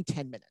only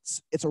 10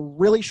 minutes. It's a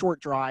really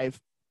short drive.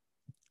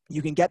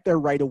 You can get there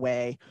right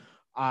away.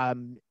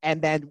 And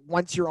then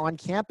once you're on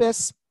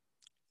campus,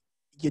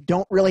 you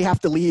don't really have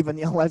to leave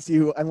unless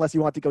you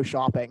want to go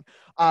shopping.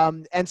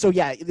 And so,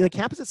 yeah, the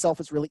campus itself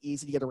is really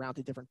easy to get around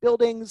to different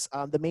buildings.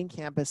 The main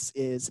campus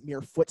is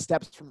mere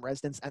footsteps from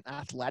residence and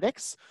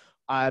athletics.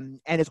 And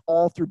it's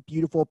all through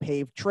beautiful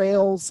paved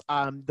trails.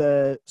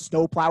 The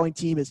snow plowing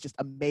team is just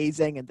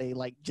amazing, and they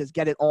like just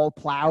get it all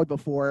plowed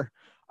before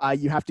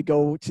you have to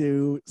go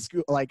to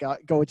school,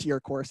 go to your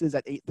courses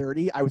at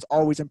 8:30. I was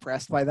always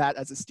impressed by that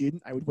as a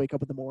student. I would wake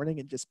up in the morning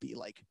and just be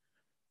like,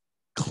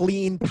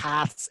 clean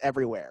paths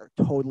everywhere.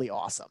 Totally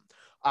awesome.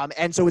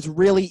 And so it's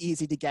really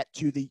easy to get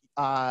to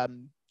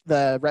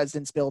the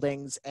residence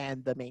buildings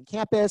and the main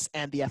campus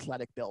and the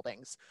athletic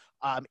buildings.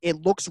 It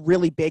looks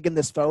really big in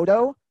this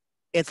photo.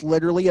 It's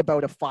literally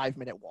about a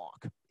 5-minute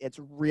walk. It's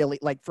really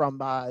like from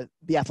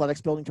the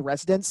athletics building to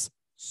residence,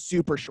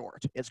 super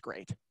short. It's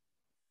great.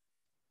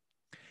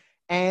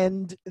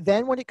 And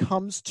then when it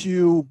comes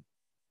to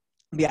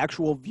the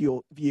actual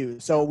view.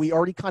 So we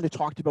already kind of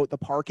talked about the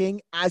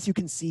parking. As you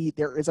can see,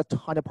 there is a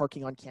ton of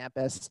parking on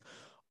campus.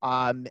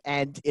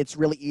 And it's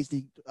really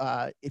easy.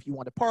 If you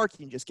want to park,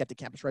 you can just get to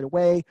campus right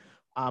away.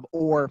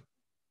 Or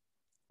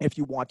if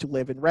you want to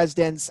live in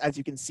residence, as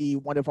you can see,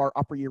 one of our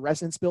upper year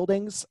residence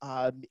buildings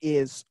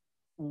is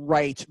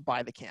right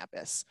by the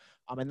campus.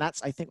 And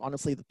that's, I think,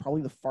 honestly,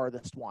 probably the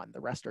farthest one.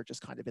 The rest are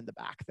just kind of in the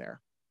back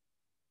there.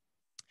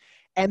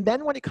 And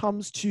then when it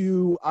comes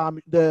to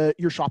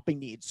your shopping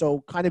needs,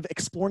 so kind of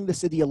exploring the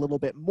city a little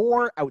bit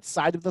more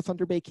outside of the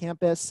Thunder Bay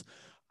campus.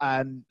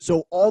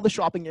 So all the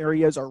shopping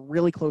areas are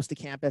really close to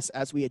campus,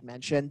 as we had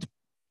mentioned.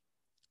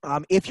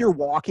 If you're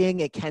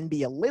walking, it can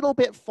be a little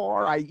bit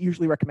far. I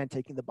usually recommend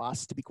taking the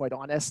bus, to be quite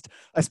honest,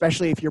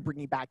 especially if you're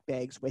bringing back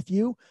bags with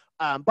you.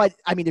 But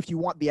I mean, if you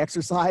want the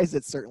exercise,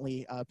 it's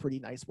certainly a pretty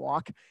nice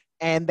walk.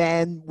 And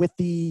then with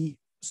the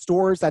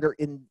stores that are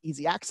in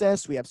easy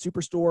access, we have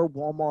Superstore,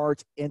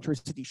 Walmart,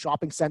 Intercity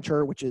Shopping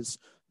Center, which is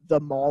the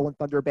mall in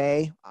Thunder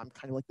Bay,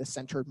 kind of like the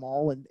centered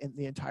mall in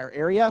the entire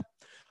area,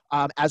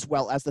 as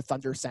well as the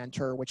Thunder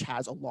Center, which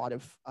has a lot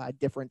of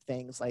different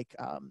things like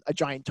a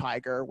giant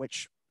tiger,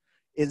 which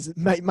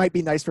might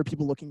be nice for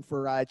people looking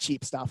for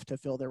cheap stuff to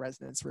fill their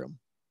residence room.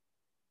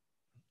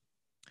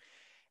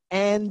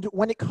 And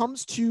when it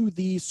comes to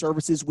the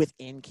services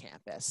within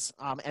campus,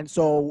 and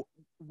so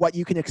what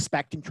you can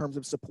expect in terms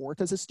of support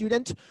as a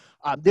student,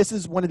 this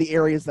is one of the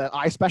areas that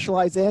I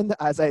specialize in.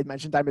 As I had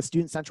mentioned, I'm a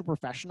Student Central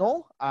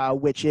professional,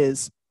 which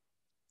is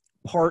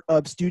part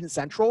of Student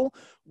Central,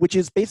 which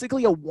is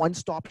basically a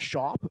one-stop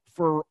shop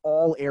for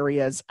all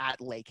areas at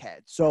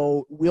Lakehead.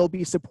 So we'll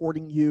be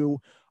supporting you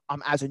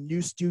as a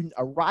new student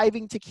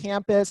arriving to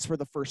campus for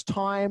the first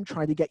time,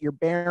 trying to get your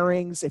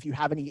bearings. If you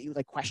have any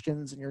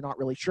questions and you're not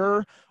really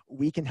sure,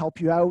 we can help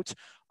you out.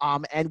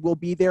 And we'll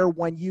be there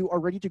when you are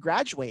ready to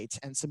graduate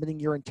and submitting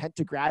your intent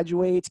to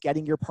graduate,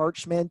 getting your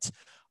parchment.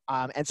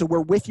 And so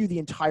we're with you the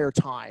entire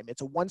time.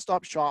 It's a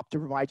one-stop shop to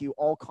provide you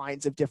all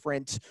kinds of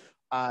different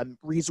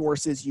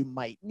resources you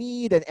might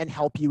need and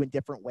help you in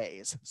different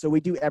ways. So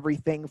we do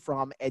everything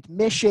from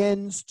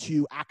admissions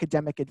to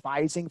academic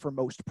advising for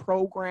most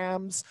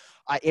programs.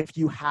 If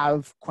you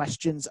have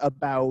questions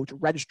about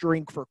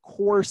registering for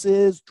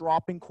courses,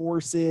 dropping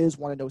courses,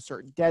 want to know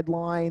certain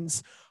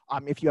deadlines,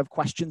 if you have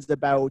questions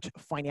about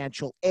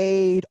financial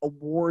aid,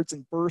 awards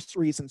and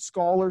bursaries and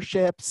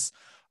scholarships,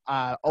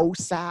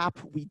 OSAP,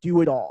 we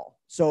do it all.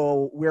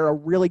 So we're a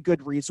really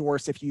good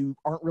resource. If you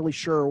aren't really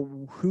sure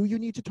who you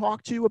need to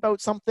talk to about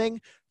something,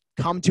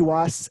 come to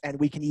us and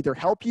we can either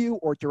help you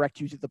or direct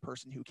you to the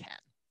person who can.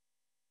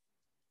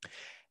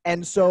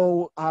 And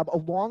so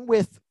along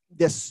with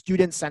this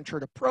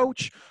student-centered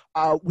approach,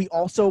 we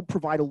also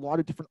provide a lot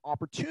of different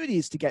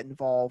opportunities to get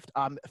involved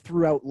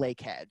throughout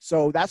Lakehead.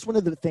 So that's one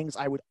of the things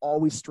I would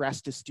always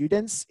stress to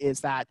students is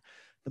that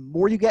the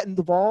more you get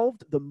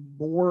involved, the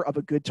more of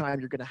a good time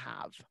you're going to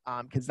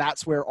have, because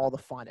that's where all the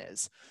fun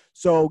is.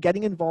 So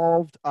getting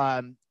involved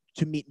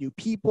to meet new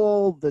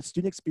people, the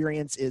student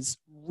experience is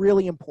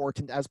really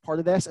important as part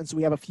of this. And so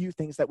we have a few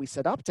things that we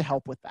set up to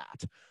help with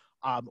that.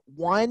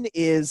 One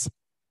is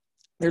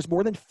there's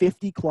more than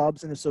 50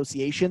 clubs and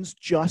associations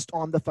just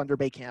on the Thunder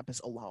Bay campus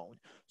alone.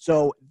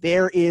 So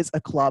there is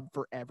a club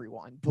for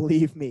everyone,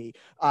 believe me.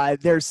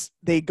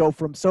 They go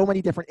from so many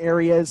different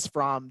areas,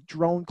 from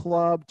Drone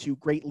Club to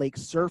Great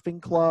Lakes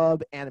Surfing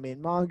Club, Anime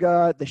and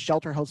Manga, the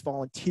Shelter House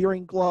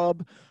Volunteering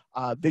Club,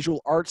 Visual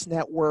Arts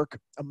Network,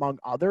 among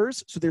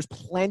others. So there's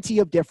plenty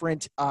of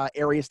different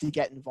areas to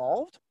get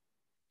involved,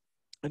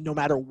 and no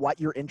matter what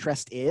your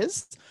interest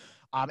is.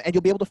 And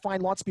you'll be able to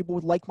find lots of people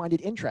with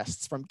like-minded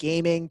interests, from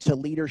gaming to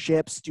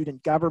leadership,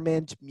 student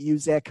government,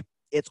 music.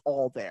 It's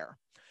all there.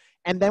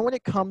 And then when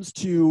it comes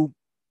to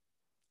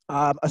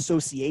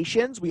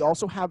associations, we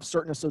also have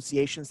certain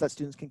associations that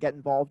students can get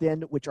involved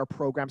in, which are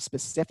program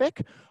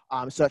specific,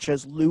 such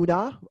as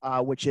LUNA,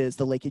 which is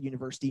the Lakehead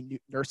University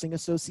Nursing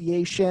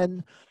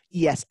Association,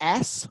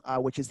 ESS,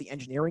 which is the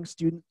Engineering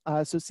Student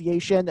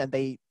Association, and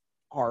they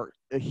are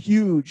a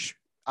huge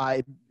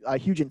a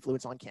huge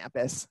influence on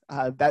campus.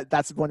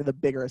 That's one of the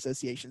bigger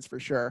associations for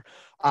sure,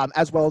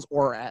 as well as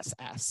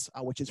ORSS,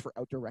 which is for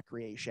outdoor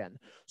recreation.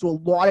 So a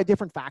lot of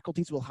different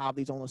faculties will have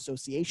these own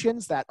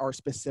associations that are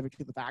specific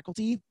to the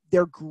faculty.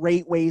 They're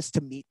great ways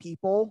to meet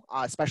people,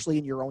 especially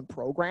in your own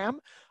program,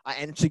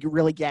 and to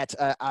really get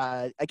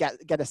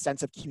a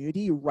sense of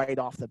community right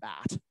off the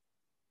bat.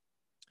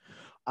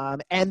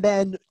 And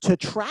then to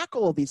track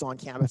all of these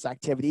on-campus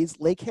activities,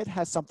 Lakehead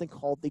has something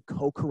called the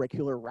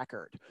co-curricular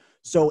record.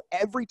 So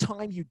every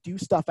time you do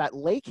stuff at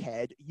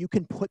Lakehead, you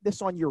can put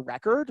this on your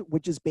record,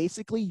 which is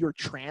basically your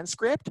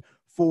transcript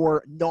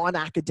for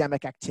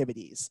non-academic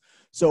activities.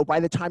 So by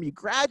the time you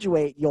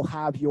graduate, you'll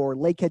have your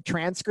Lakehead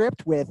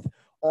transcript with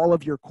all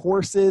of your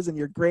courses and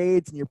your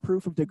grades and your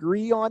proof of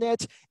degree on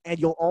it. And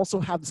you'll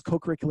also have this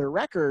co-curricular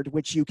record,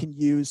 which you can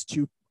use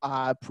to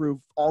prove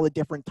all the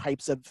different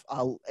types of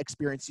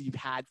experiences you've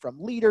had,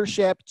 from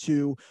leadership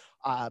to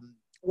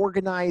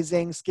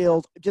organizing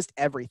skills, just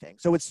everything.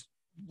 So it's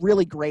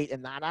really great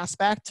in that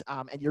aspect.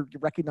 And you're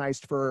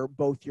recognized for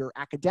both your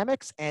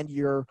academics and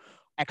your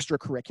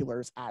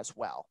extracurriculars as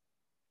well.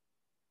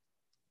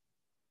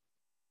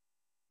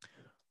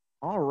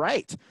 All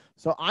right,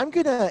 so I'm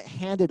gonna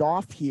hand it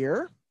off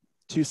here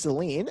to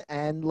Celine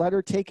and let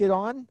her take it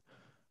on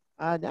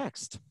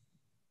next.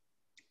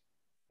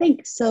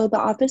 Thanks. So the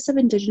Office of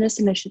Indigenous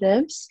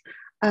Initiatives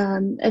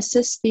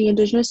assists the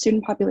Indigenous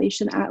student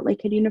population at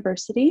Lakehead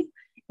University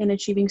in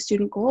achieving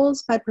student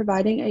goals by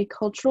providing a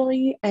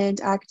culturally and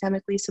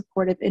academically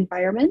supportive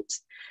environment.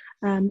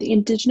 The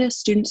Indigenous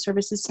Student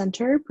Services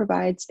Center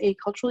provides a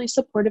culturally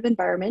supportive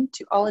environment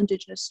to all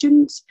Indigenous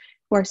students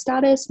who are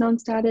status,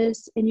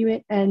 non-status,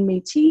 Inuit, and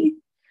Métis.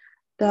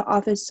 The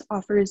office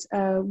offers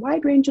a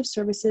wide range of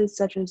services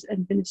such as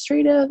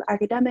administrative,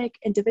 academic,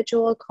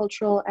 individual,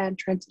 cultural, and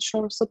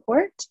transitional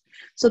support.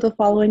 So the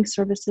following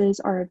services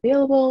are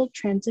available: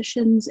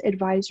 transitions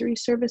advisory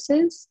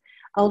services,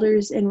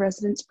 elders in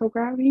residence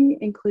programming,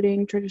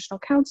 including traditional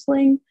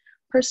counseling,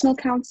 personal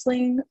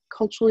counseling,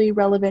 culturally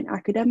relevant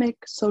academic,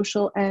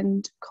 social,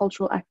 and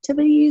cultural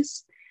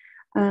activities,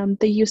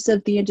 the use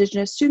of the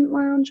Indigenous Student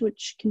Lounge,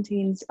 which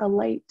contains a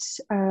light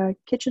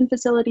kitchen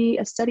facility,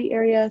 a study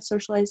area,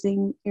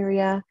 socializing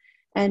area,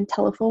 and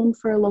telephone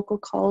for local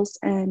calls,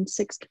 and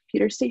 6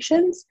 computer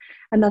stations.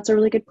 And that's a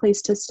really good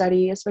place to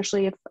study,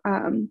 especially if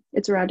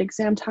it's around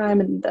exam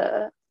time and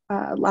the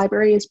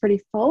library is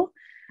pretty full.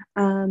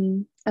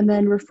 And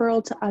then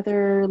referral to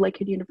other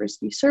Lakehead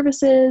University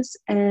services,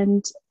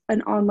 and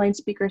an online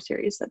speaker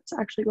series that's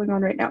actually going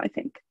on right now, I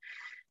think.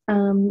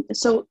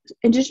 So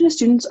Indigenous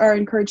students are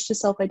encouraged to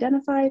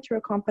self-identify through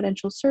a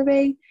confidential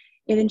survey.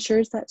 It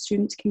ensures that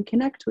students can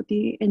connect with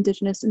the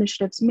Indigenous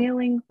Initiatives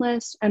mailing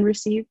list and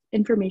receive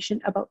information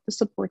about the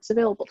supports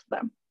available to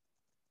them.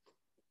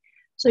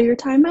 So your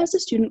time as a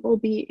student will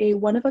be a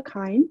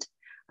one-of-a-kind,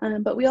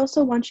 but we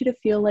also want you to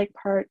feel like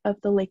part of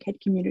the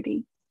Lakehead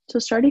community. So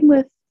starting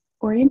with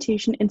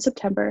orientation in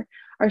September,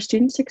 our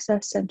Student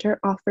Success Center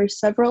offers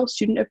several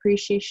student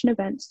appreciation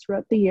events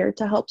throughout the year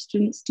to help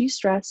students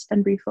de-stress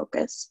and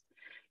refocus.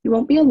 You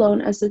won't be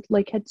alone as a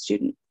Lakehead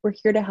student. We're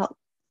here to help.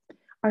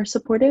 Our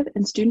supportive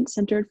and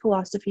student-centered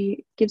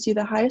philosophy gives you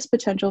the highest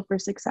potential for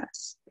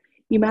success.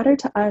 You matter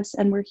to us,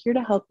 and we're here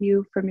to help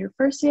you from your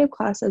first day of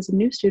class as a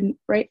new student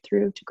right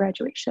through to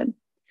graduation.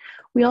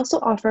 We also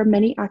offer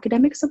many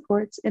academic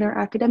supports in our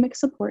academic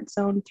support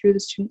zone through the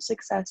Student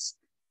Success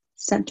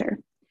Center.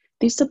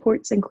 These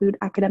supports include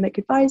academic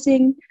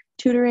advising,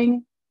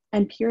 tutoring,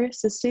 and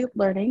peer-assisted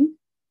learning,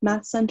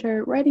 math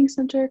center, writing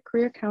center,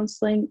 career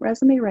counseling,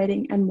 resume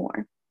writing, and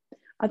more.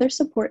 Other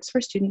supports for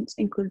students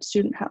include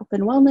student health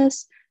and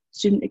wellness,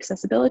 student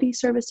accessibility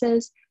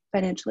services,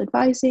 financial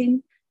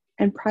advising,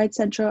 and Pride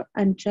Central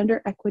and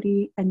gender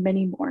equity, and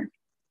many more.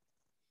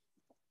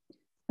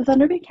 The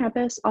Thunder Bay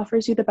campus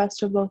offers you the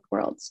best of both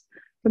worlds,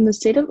 from the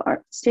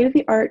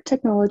state-of-the-art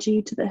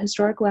technology to the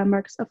historic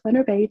landmarks of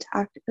Thunder Bay to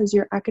act as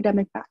your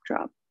academic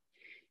backdrop.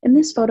 In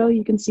this photo,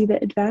 you can see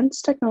the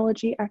Advanced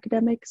Technology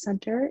Academic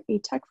Center,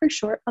 ATEC for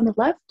short, on the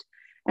left,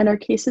 and our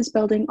Cases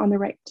building on the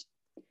right.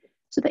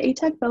 So the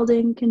ATEC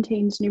building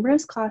contains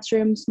numerous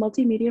classrooms,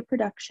 multimedia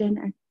production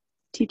and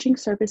teaching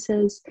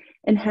services,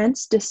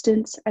 enhanced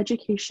distance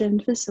education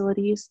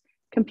facilities,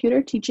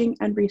 computer teaching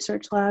and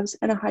research labs,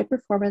 and a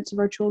high-performance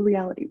virtual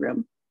reality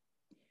room.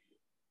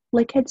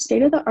 Lakehead's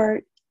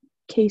state-of-the-art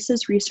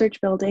Cases Research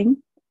Building,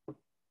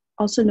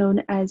 also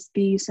known as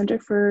the Center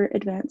for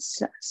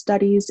Advanced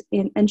Studies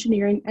in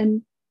Engineering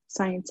and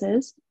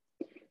Sciences.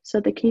 So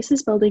the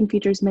Cases Building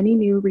features many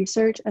new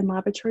research and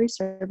laboratory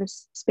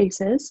service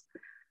spaces,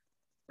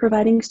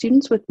 providing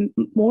students with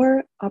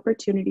more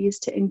opportunities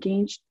to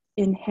engage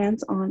in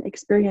hands-on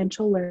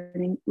experiential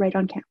learning right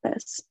on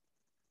campus.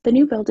 The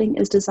new building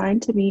is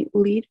designed to meet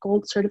LEED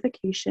Gold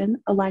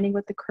certification, aligning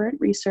with the current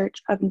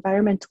research of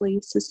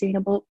environmentally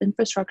sustainable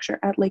infrastructure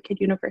at Lakehead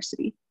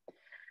University.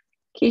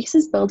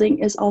 Cases Building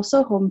is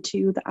also home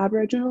to the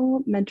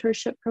Aboriginal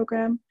Mentorship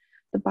Program,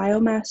 the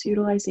Biomass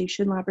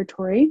Utilization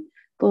Laboratory,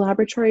 the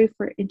Laboratory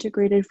for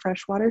Integrated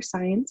Freshwater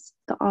Science,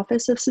 the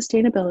Office of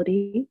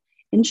Sustainability,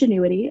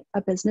 ingenuity,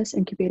 a business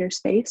incubator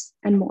space,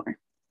 and more.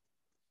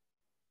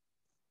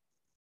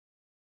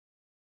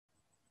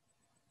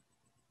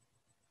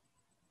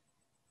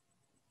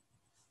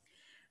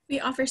 We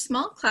offer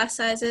small class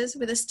sizes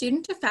with a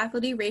student to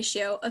faculty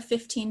ratio of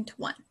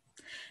 15:1.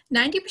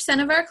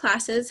 90% of our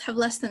classes have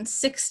less than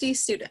 60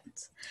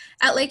 students.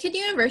 At Lakehead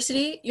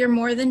University, you're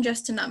more than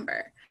just a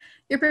number.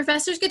 Your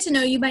professors get to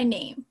know you by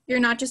name. You're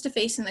not just a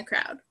face in the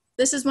crowd.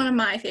 This is one of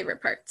my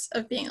favorite parts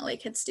of being a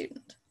Lakehead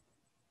student.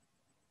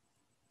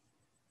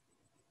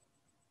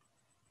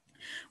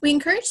 We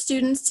encourage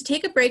students to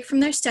take a break from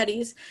their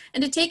studies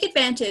and to take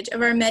advantage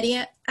of our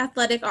many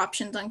athletic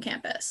options on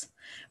campus.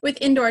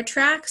 With indoor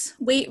tracks,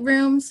 weight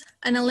rooms,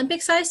 an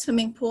Olympic-sized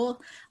swimming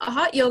pool, a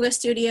hot yoga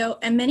studio,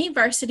 and many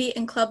varsity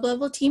and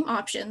club-level team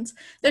options,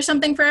 there's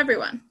something for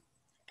everyone.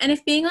 And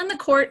if being on the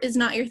court is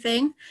not your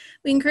thing,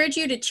 we encourage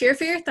you to cheer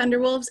for your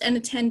Thunderwolves and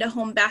attend a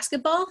home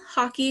basketball,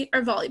 hockey,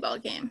 or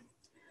volleyball game.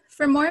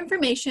 For more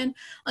information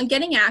on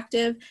getting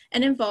active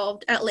and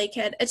involved at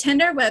Lakehead,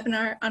 attend our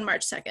webinar on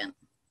March 2nd.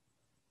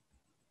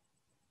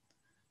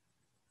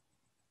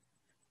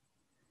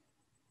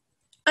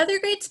 Other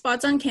great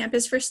spots on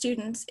campus for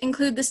students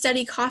include the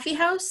Study Coffee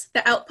House,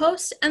 the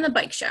Outpost, and the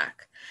Bike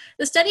Shack.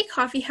 The Study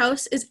Coffee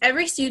House is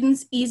every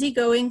student's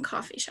easygoing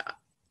coffee shop.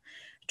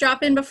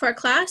 Drop in before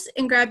class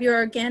and grab your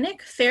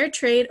organic, fair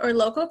trade, or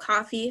local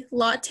coffee,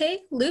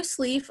 latte, loose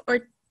leaf,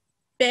 or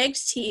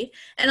bagged tea,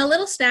 and a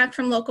little snack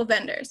from local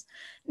vendors.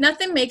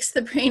 Nothing makes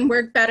the brain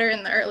work better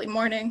in the early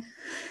morning.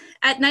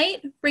 At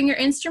night, bring your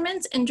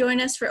instruments and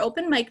join us for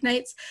open mic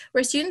nights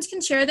where students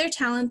can share their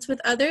talents with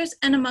others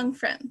and among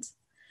friends.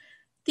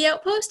 The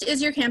Outpost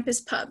is your campus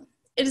pub.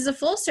 It is a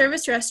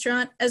full-service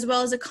restaurant as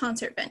well as a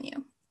concert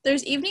venue.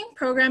 There's evening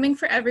programming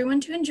for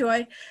everyone to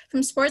enjoy,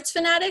 from sports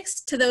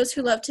fanatics to those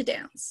who love to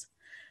dance.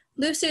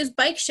 Lusu's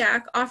Bike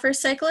Shack offers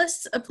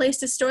cyclists a place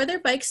to store their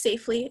bikes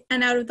safely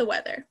and out of the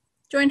weather.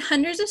 Join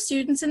hundreds of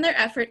students in their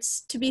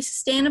efforts to be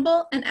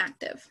sustainable and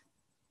active.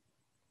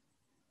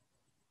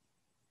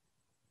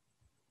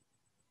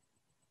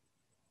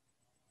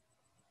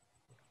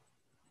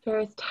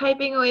 There's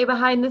typing away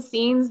behind the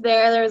scenes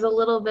there. There's a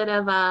little bit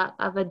of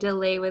a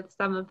delay with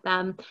some of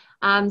them.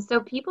 So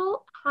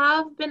people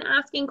have been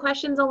asking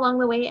questions along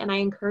the way, and I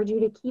encourage you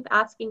to keep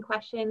asking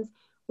questions.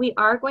 We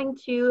are going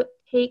to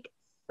take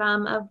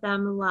some of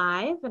them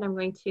live, and I'm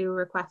going to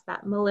request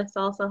that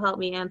Melissa also help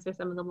me answer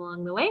some of them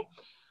along the way.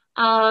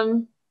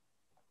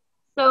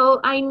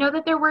 So I know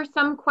that there were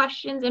some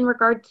questions in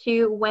regard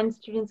to when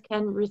students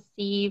can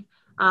receive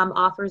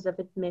offers of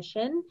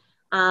admission.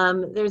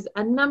 There's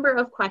a number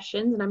of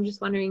questions, and I'm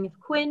just wondering if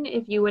Quinn,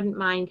 if you wouldn't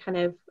mind kind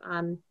of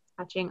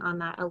touching on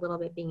that a little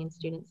bit, being in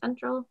Student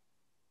Central.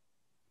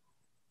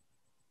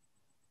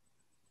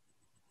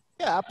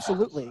 Yeah,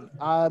 absolutely.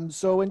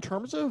 So in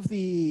terms of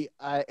the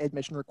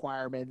admission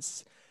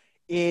requirements,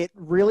 it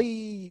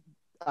really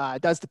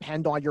does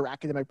depend on your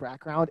academic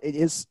background. It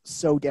is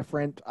so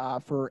different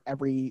for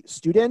every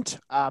student.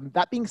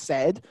 That being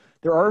said,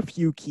 there are a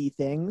few key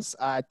things.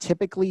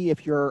 Typically,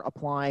 if you're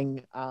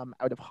applying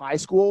out of high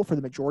school for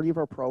the majority of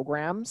our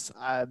programs,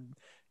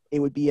 it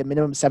would be a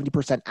minimum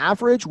 70%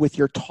 average with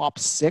your top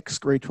 6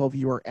 grade 12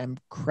 URM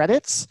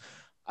credits.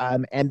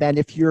 And then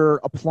if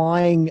you're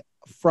applying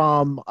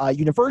from a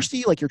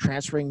university, like you're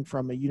transferring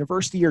from a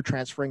university or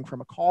transferring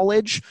from a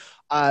college,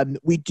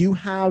 we do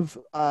have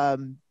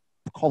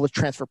college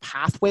transfer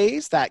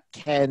pathways that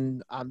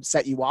can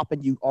set you up,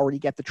 and you already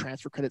get the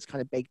transfer credits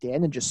kind of baked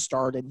in and just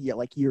start in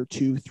like year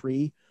 2,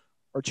 3,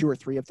 or 2 or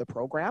 3 of the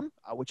program,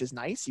 which is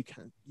nice.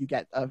 You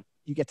get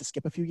to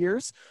skip a few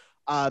years.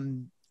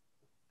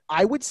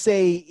 I would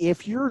say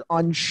if you're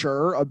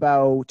unsure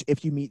about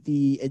if you meet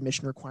the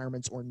admission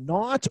requirements or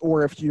not,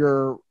 or if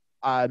you're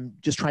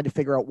just trying to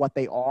figure out what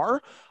they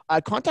are,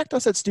 contact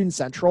us at Student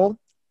Central,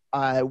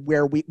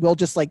 where we'll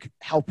just like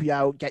help you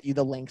out, get you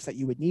the links that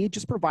you would need.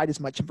 Just provide as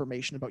much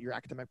information about your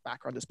academic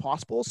background as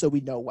possible so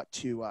we know what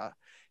to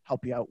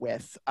help you out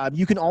with.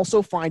 You can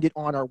also find it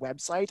on our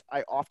website.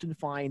 I often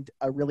find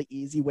a really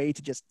easy way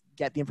to just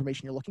get the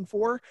information you're looking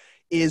for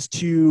is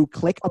to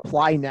click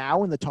apply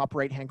now in the top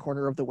right-hand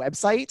corner of the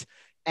website.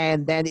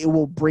 And then it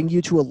will bring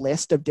you to a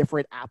list of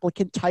different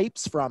applicant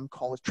types, from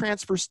college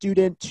transfer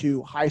student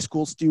to high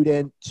school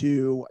student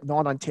to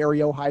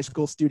non-Ontario high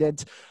school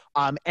student.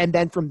 And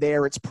then from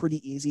there, it's pretty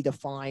easy to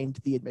find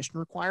the admission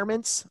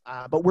requirements.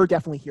 But we're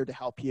definitely here to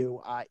help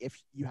you.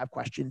 If you have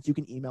questions, you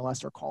can email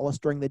us or call us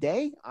during the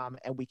day,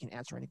 and we can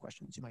answer any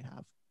questions you might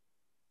have.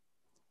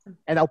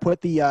 And I'll put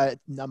the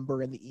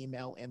number and the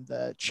email in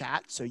the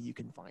chat so you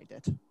can find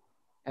it.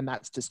 And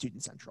that's to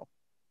Student Central.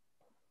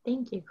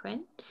 Thank you,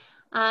 Quinn.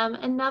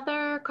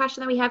 Another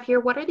question that we have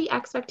here, what are the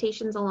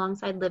expectations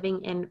alongside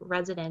living in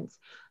residence?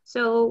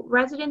 So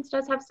residence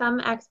does have some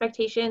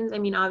expectations. I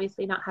mean,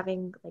 obviously not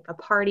having like a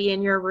party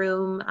in your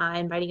room,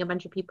 inviting a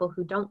bunch of people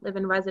who don't live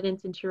in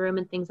residence into your room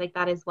and things like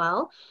that as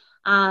well.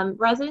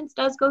 Residence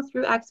does go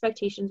through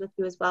expectations with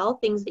you as well,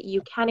 things that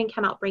you can and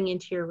cannot bring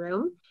into your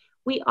room.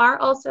 We are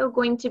also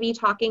going to be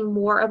talking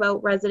more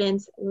about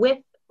residence with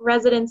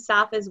resident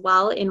staff as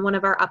well in one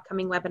of our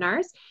upcoming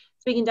webinars.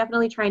 So we can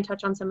definitely try and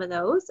touch on some of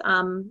those.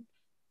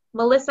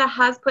 Melissa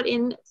has put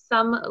in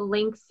some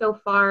links so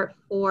far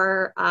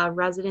for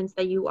residents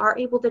that you are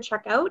able to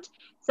check out.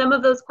 Some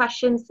of those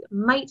questions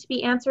might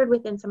be answered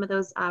within some of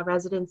those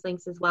residents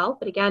links as well.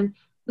 But again,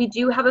 we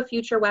do have a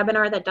future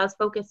webinar that does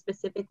focus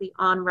specifically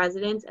on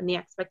residents and the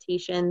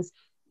expectations,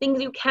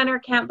 things you can or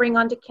can't bring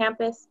onto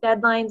campus,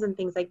 deadlines, and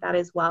things like that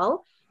as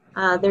well.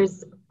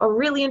 There's a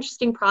really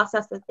interesting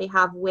process that they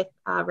have with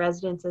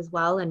residents as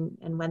well,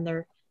 and when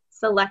they're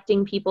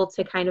selecting people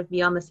to kind of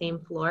be on the same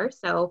floor.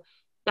 So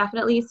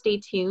definitely stay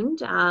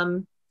tuned.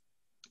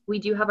 We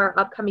do have our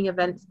upcoming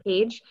events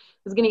page. I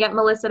was going to get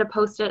Melissa to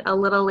post it a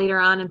little later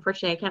on.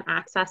 Unfortunately, I can't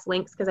access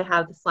links because I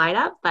have the slide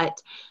up, but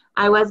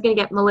I was going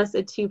to get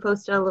Melissa to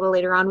post it a little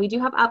later on. We do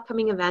have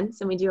upcoming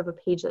events, and we do have a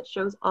page that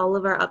shows all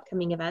of our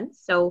upcoming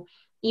events. So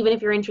even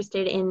if you're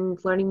interested in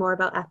learning more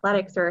about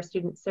athletics or our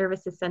Student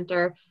Services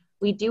Center,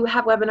 we do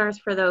have webinars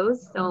for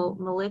those. So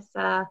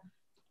Melissa.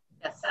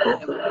 Yes. I'm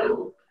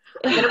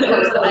going to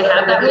post it. I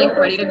have that link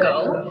ready to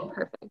go.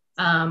 Perfect.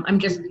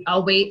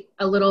 I'll wait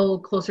a little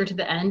closer to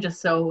the end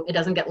just so it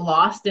doesn't get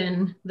lost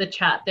in the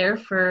chat there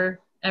for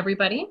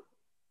everybody.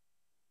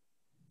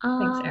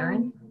 Thanks,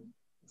 Erin.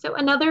 So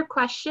another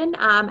question,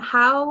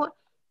 how/when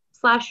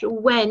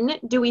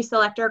do we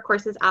select our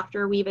courses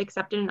after we've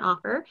accepted an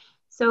offer?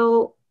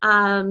 So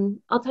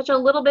I'll touch a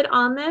little bit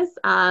on this.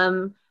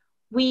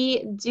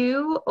 We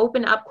do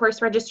open up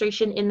course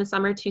registration in the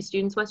summer to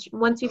students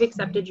once you've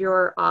accepted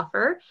your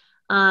offer.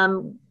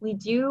 We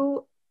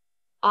do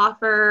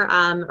offer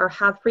or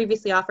have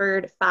previously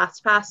offered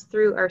FastPass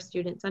through our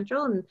Student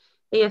Central, and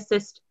they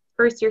assist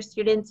first-year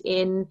students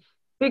in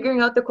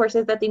figuring out the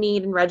courses that they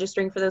need and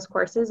registering for those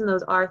courses, and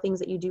those are things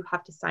that you do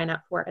have to sign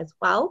up for as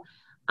well.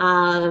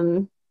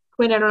 Quinn,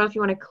 I don't know if you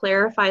want to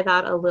clarify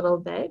that a little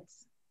bit.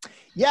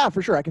 Yeah,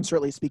 for sure. I can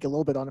certainly speak a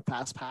little bit on a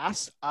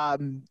FastPass.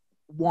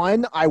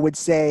 One, I would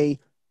say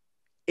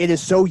it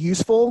is so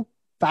useful.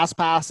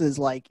 FastPass is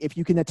like, if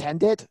you can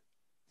attend it,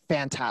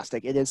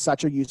 fantastic. It is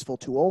such a useful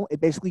tool. It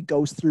basically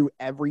goes through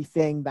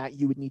everything that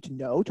you would need to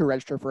know to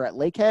register for at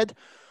Lakehead.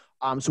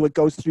 So it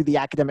goes through the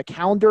academic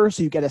calendar,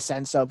 so you get a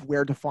sense of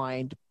where to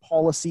find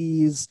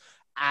policies,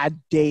 add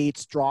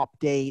dates, drop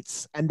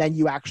dates, and then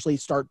you actually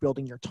start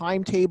building your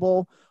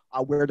timetable,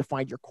 where to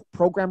find your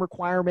program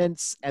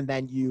requirements, and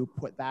then you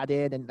put that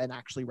in and then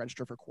actually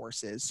register for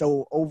courses.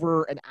 So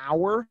over an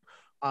hour,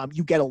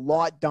 you get a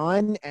lot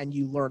done and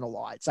you learn a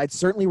lot. So I'd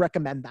certainly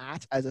recommend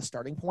that as a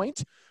starting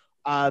point.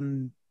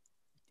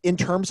 In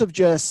terms of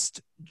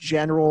just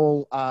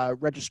general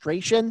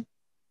registration,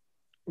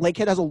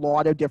 Lakehead has a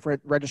lot of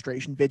different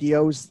registration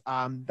videos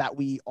that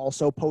we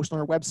also post on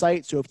our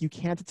website. So if you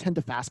can't attend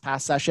a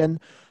FastPass session,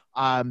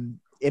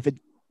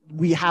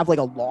 we have like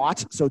a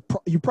lot, so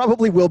you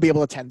probably will be able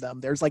to attend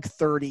them. There's like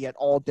 30 at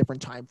all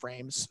different time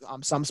frames,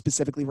 some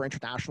specifically for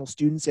international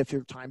students if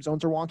your time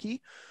zones are wonky.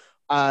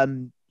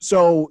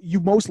 So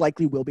you most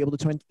likely will be able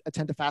to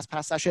attend a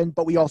FastPass session,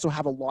 but we also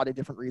have a lot of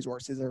different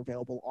resources that are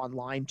available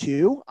online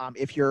too,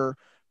 if you're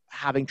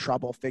having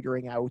trouble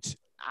figuring out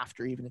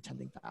after even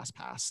attending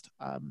FastPass.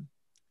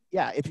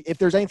 Yeah, if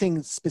there's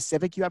anything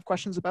specific you have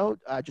questions about,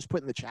 just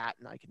put in the chat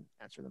and I can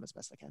answer them as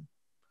best I can.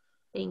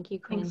 Thank you,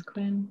 Quinn. Thanks,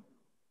 Quinn.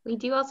 We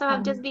do also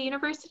have, does the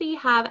university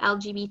have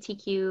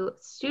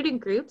LGBTQ student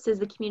groups? Is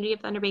the community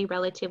of Thunder Bay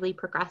relatively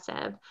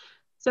progressive?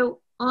 So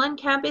on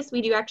campus,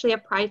 we do actually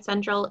have Pride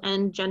Central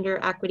and gender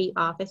equity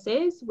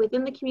offices.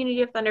 Within the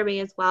community of Thunder Bay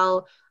as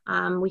well,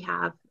 we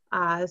have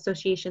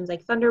associations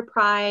like Thunder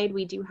Pride.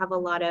 We do have a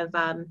lot of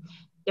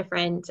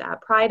different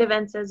Pride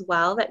events as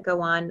well that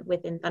go on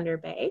within Thunder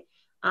Bay.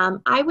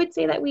 I would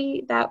say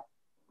that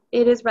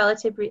it is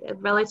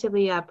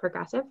relatively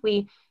progressive.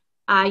 We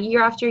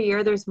year after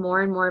year, there's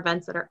more and more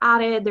events that are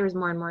added. There's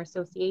more and more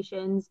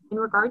associations. In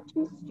regard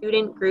to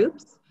student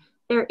groups,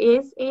 there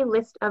is a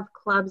list of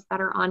clubs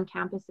that are on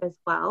campus as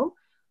well.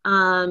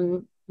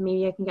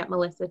 Maybe I can get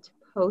Melissa to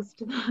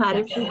post that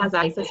if she has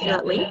access to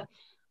that link.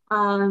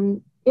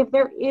 If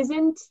there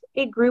isn't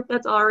a group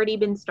that's already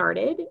been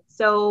started,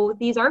 so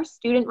these are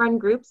student-run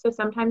groups, so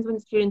sometimes when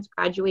students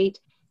graduate,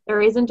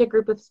 there isn't a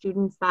group of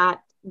students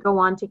that go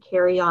on to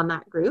carry on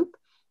that group.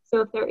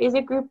 So if there is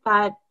a group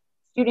that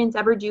students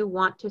ever do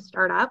want to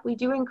start up, we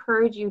do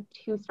encourage you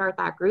to start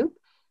that group.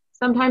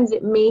 Sometimes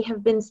it may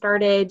have been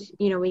started,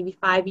 maybe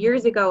 5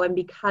 years ago, and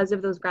because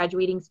of those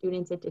graduating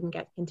students, it didn't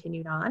get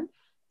continued on.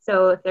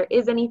 So if there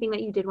is anything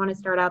that you did want to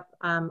start up,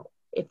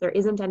 if there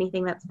isn't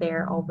anything that's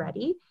there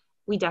already,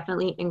 we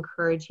definitely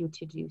encourage you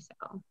to do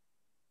so.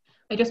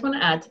 I just want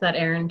to add to that,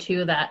 Erin,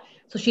 too,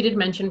 so she did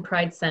mention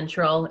Pride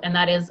Central, and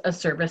that is a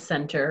service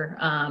center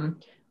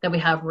that we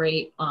have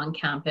right on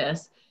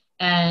campus.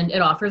 And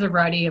it offers a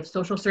variety of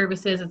social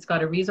services. It's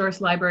got a resource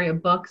library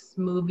of books,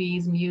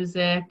 movies,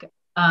 music.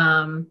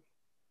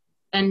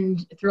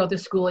 And throughout the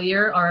school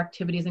year, our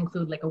activities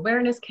include like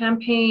awareness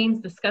campaigns,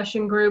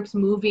 discussion groups,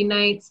 movie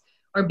nights.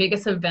 Our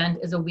biggest event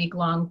is a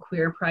week-long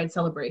queer pride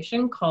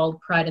celebration called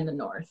Pride in the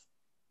North.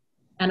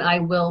 And I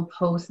will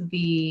post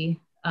the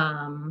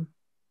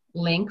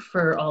link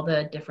for all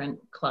the different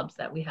clubs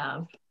that we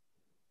have.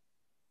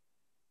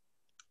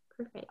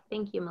 Perfect.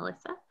 Thank you,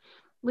 Melissa.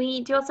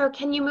 We do also,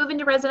 can you move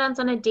into residence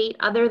on a date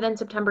other than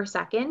September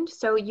 2nd?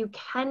 So you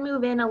can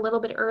move in a little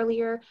bit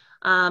earlier.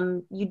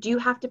 You do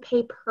have to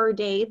pay per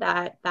day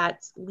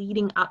that's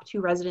leading up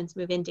to residence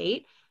move-in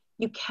date.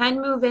 You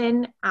can move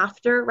in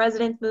after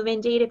residence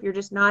move-in date if you're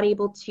just not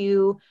able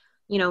to,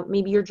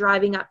 maybe you're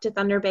driving up to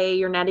Thunder Bay,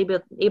 you're not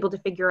able to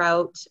figure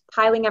out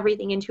piling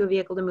everything into a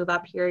vehicle to move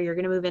up here, you're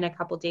going to move in a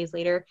couple days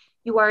later.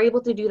 You are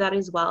able to do that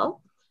as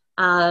well.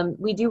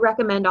 We do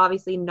recommend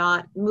obviously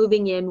not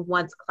moving in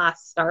once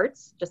class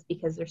starts, just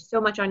because there's so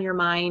much on your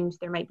mind.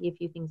 There might be a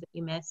few things that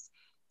you miss.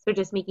 So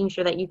just making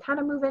sure that you kind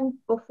of move in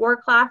before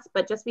class,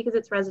 but just because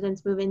it's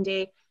residence move-in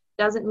day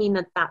doesn't mean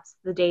that that's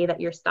the day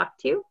that you're stuck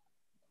to.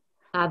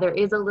 There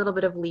is a little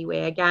bit of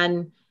leeway.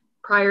 Again,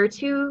 prior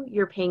to,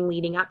 you're paying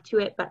leading up to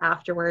it, but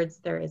afterwards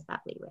there is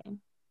that leeway.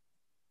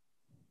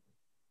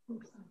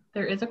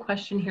 There is a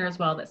question here as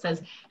well that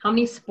says, how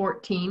many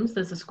sport teams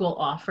does the school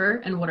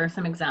offer and what are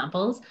some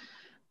examples?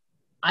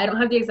 I don't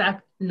have the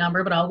exact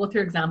number, but I'll go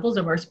through examples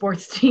of our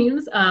sports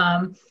teams.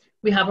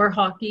 We have our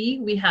hockey,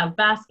 we have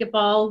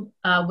basketball,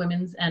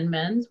 women's and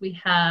men's, we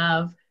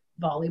have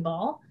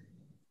volleyball,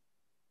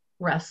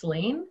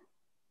 wrestling.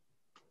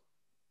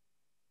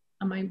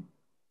 What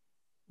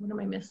am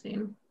I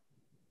missing?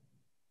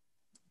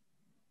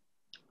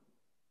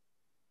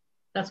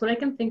 That's what I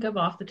can think of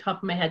off the top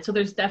of my head. So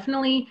there's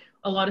definitely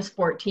a lot of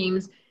sport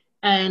teams,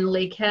 and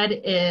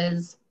Lakehead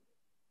is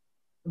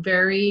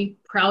very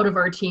proud of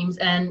our teams,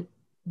 and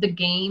the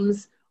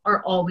games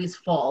are always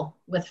full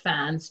with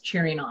fans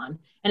cheering on.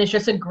 And it's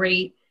just a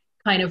great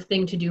kind of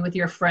thing to do with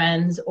your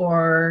friends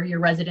or your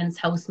residents,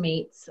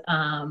 housemates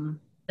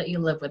that you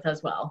live with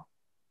as well.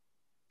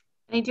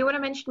 And I do want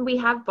to mention we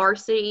have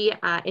varsity,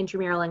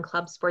 intramural, and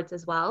club sports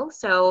as well.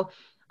 So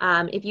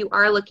if you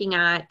are looking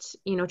at,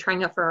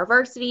 trying out for our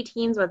varsity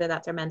teams, whether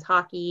that's our men's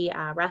hockey,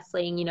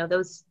 wrestling,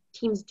 those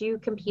teams do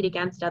compete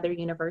against other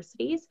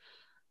universities.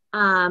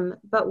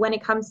 But when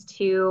it comes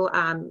to,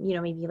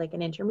 maybe like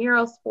an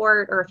intramural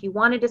sport, or if you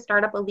wanted to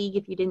start up a league,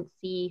 if you didn't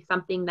see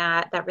something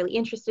that really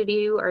interested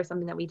you or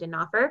something that we didn't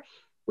offer,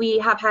 we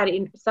have had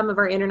some of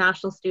our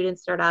international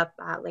students start up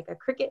like a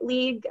cricket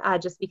league,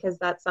 just because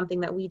that's something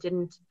that we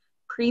didn't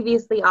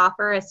previously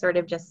offer as sort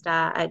of just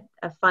a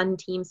fun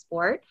team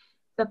sport.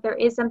 So if there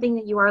is something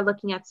that you are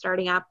looking at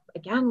starting up,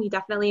 again, we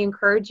definitely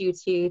encourage you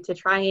to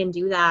try and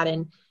do that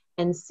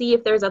and see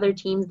if there's other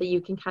teams that you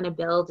can kind of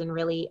build and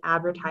really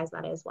advertise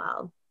that as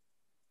well.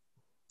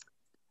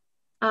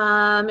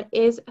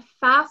 Is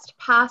Fast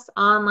Pass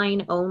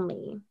online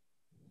only?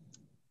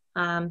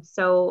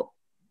 So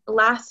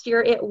last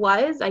year it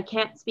was. I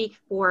can't speak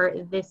for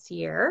this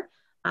year.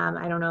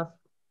 I don't know if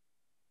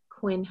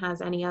Quinn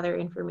has any other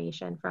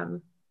information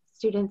from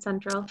Student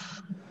Central.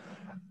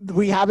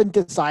 We haven't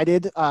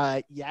decided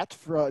yet,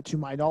 to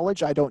my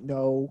knowledge. I don't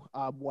know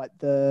what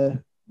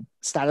the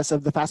status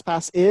of the Fast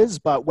Pass is,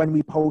 but when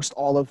we post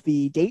all of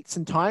the dates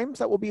and times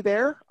that will be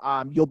there,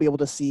 you'll be able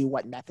to see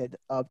what method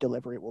of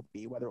delivery it will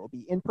be, whether it will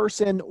be in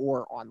person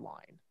or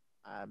online.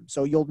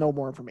 So you'll know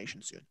more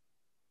information soon.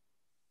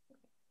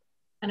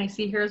 And I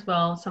see here as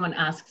well, someone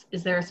asks,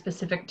 is there a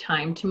specific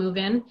time to move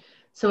in?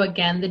 So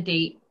again, the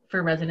date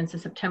for residents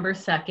is September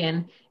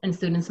 2nd, and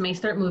students may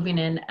start moving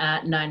in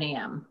at 9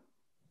 a.m.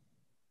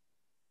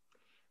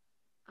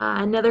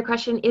 Another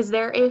question, is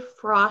there a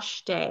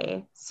frosh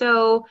day?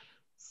 So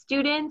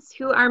students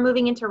who are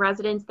moving into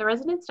residence, the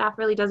residence staff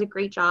really does a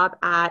great job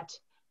at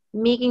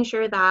making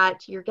sure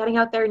that you're getting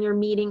out there and you're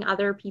meeting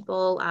other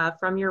people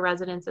from your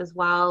residence as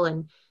well.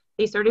 And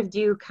they sort of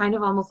do kind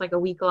of almost like a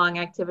week-long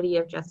activity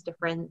of just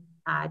different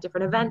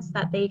events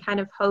that they kind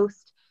of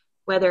host,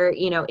 whether,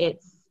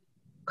 it's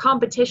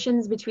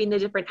competitions between the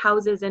different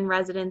houses and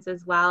residents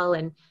as well.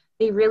 And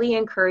they really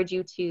encourage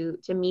you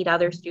to meet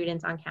other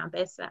students on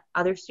campus,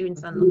 other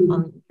students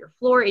on your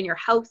floor, in your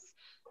house.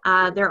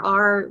 There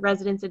are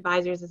residence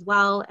advisors as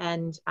well,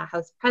 and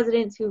house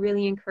presidents who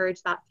really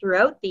encourage that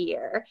throughout the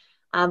year.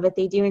 But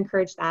they do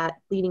encourage that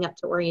leading up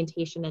to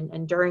orientation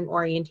and during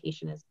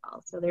orientation as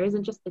well. So there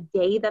isn't just the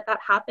day that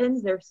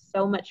happens. There's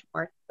so much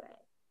more to it.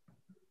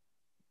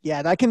 Yeah,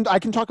 and I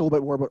can talk a little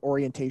bit more about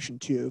orientation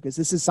too, because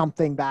this is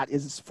something that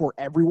is for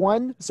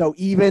everyone. So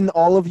even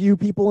all of you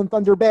people in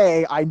Thunder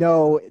Bay, I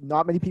know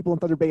not many people in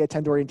Thunder Bay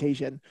attend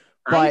orientation.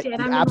 I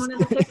did. I'm in one of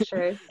the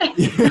pictures.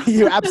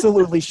 You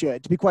absolutely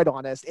should. To be quite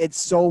honest,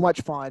 it's so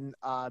much fun.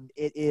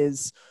 It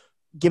is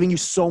giving you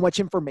so much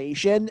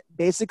information.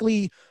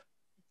 Basically,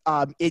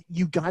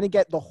 you kind of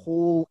get the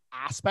whole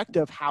aspect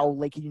of how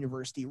Lakehead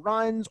University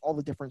runs, all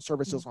the different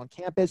services on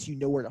campus. You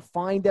know where to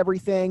find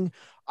everything.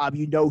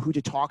 You know who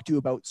to talk to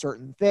about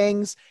certain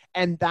things.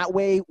 And that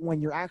way,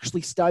 when you're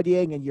actually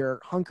studying and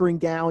you're hunkering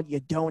down, you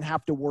don't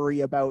have to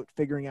worry about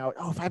figuring out,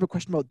 if I have a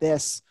question about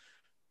this,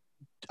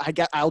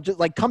 I'll just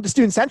come to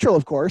Student Central,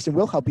 of course, and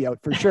we'll help you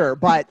out for sure.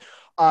 But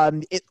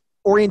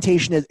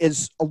orientation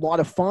is a lot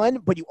of fun,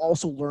 but you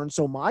also learn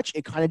so much.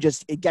 It kind of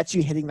just, it gets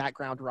you hitting that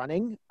ground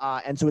running.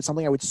 And so it's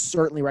something I would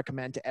certainly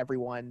recommend to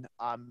everyone.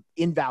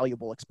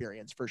 Invaluable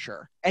experience for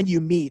sure. And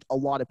you meet a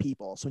lot of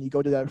people. So when you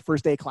go to the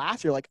first day of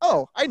class, you're like,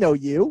 oh, I know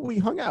you. We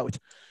hung out.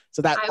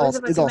 So that I was also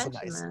about is to also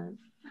mention nice.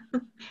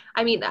 that.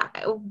 I mean,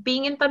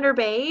 being in Thunder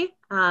Bay,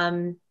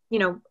 you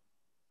know,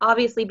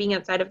 obviously being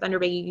outside of Thunder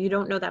Bay, you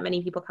don't know that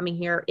many people coming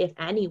here, if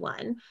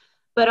anyone.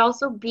 But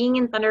also being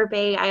in Thunder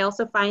Bay, I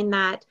also find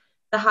that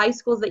the high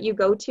schools that you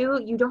go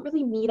to, you don't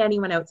really meet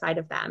anyone outside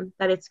of them.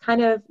 That it's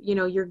kind of, you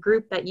know, your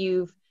group that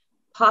you've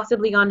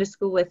possibly gone to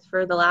school with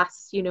for the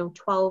last, you know,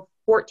 12,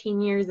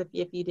 14 years if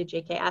you did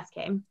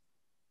JKSK.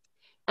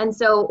 And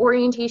so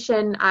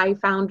orientation I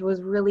found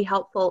was really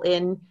helpful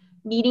in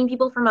meeting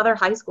people from other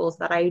high schools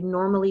that I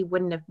normally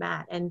wouldn't have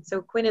met. And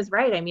so Quinn is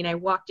right. I mean, I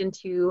walked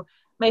into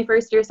my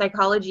first year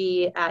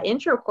psychology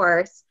intro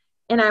course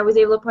and I was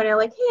able to point out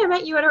like, hey, I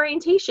met you at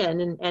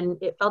orientation. And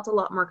it felt a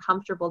lot more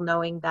comfortable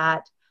knowing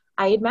that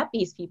I had met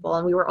these people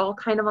and we were all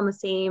kind of on the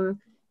same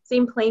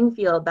playing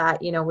field,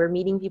 that, you know, we're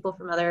meeting people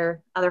from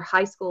other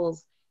high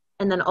schools,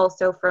 and then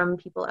also from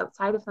people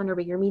outside of Thunder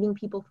Bay. You're meeting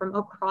people from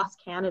across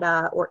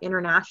Canada or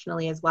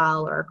internationally as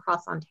well, or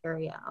across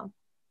Ontario.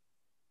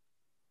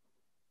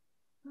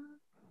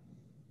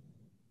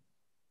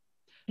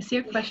 I see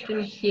a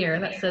question here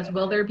that says,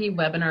 will there be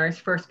webinars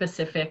for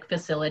specific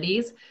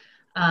facilities?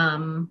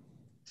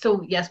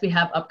 So yes, we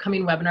have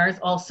upcoming webinars.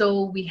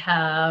 Also, we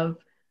have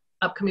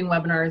upcoming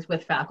webinars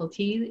with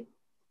faculty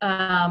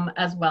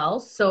as well.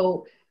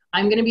 So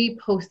I'm going to be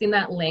posting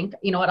that link.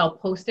 You know what? I'll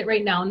post it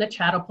right now in the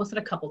chat. I'll post it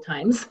a couple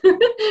times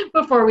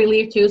before we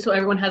leave too, so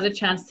everyone has a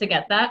chance to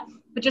get that.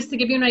 But just to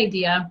give you an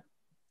idea,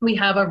 we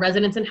have a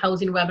residence and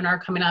housing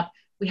webinar coming up.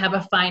 We have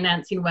a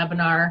financing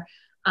webinar.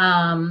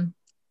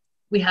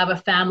 We have a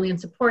family and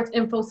supports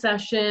info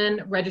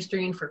session,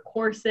 registering for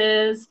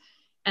courses.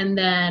 And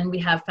then we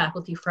have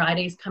Faculty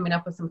Fridays coming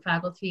up with some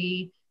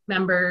faculty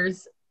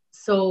members.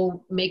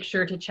 So make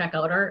sure to check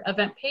out our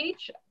event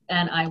page,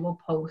 and I will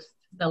post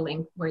the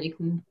link where you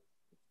can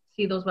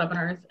see those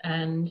webinars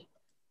and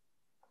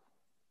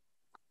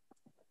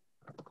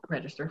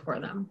register for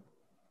them.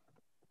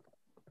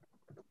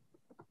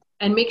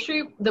 And make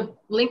sure the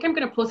link I'm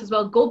going to post as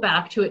well, go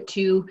back to it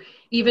too.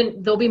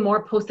 Even there'll be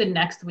more posted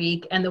next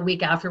week and the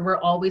week after. We're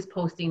always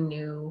posting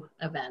new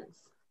events.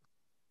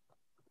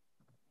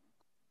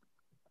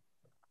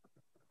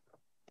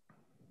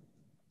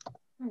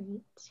 All right.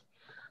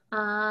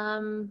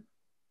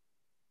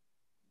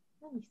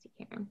 Let me see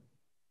here.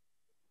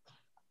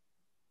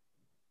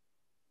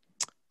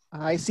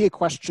 I see a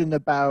question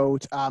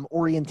about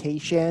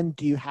orientation.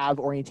 Do you have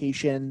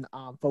orientation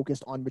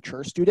focused on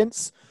mature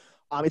students?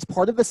 It's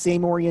part of the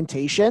same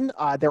orientation.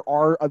 There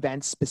are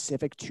events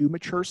specific to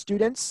mature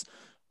students.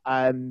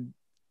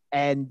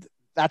 And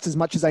that's as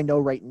much as I know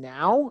right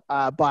now,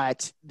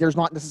 but there's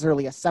not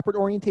necessarily a separate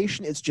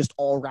orientation. It's just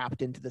all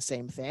wrapped into the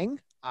same thing.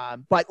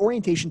 But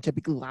orientation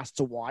typically lasts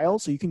a while.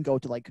 So you can go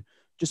to like,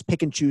 just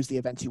pick and choose the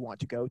events you want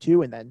to go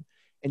to and then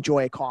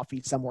enjoy a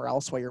coffee somewhere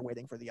else while you're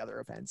waiting for the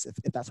other events, if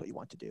that's what you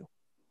want to do.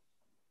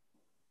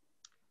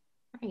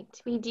 All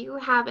right, we do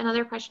have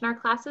another question. Our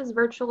class is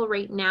virtual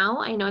right now.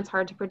 I know it's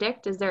hard to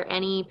predict. Is there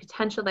any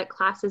potential that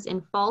classes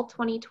in fall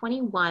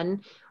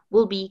 2021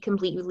 will be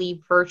completely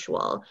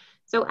virtual?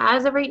 So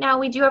as of right now,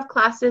 we do have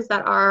classes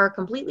that are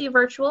completely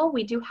virtual.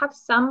 We do have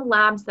some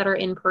labs that are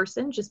in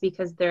person just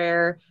because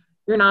you're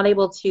not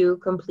able to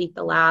complete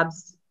the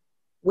labs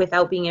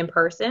without being in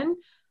person.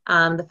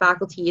 The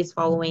faculty is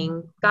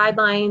following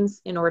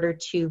guidelines in order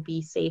to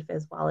be safe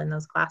as well in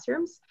those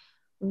classrooms.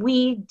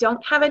 We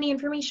don't have any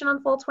information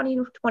on fall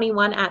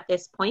 2021 at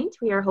this point.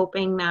 We are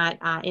hoping that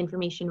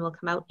information will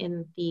come out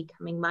in the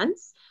coming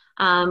months.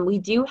 We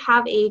do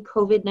have a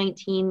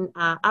COVID-19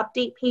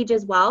 update page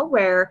as well,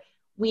 where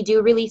we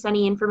do release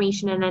any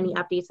information and any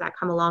updates that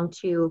come along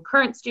to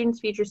current students,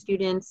 future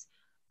students,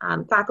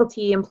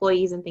 faculty,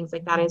 employees, and things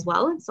like that as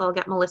well. And so I'll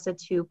get Melissa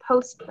to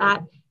post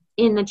that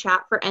in the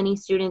chat for any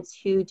students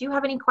who do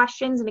have any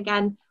questions. And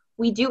again,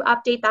 we do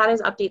update that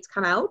as updates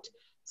come out.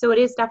 So it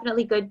is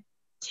definitely good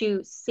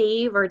to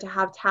save or to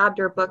have tabbed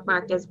or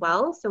bookmarked as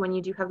well. So when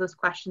you do have those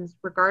questions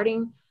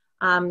regarding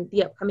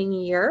the upcoming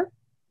year,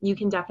 you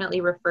can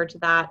definitely refer to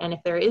that. And if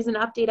there is an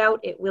update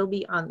out, it will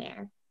be on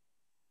there.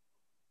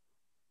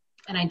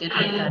 And I did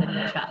put that in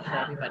the chat for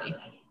everybody.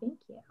 Thank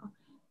you.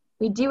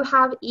 We do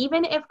have,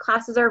 even if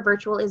classes are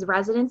virtual, is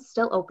residence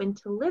still open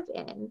to live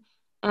in?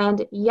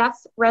 And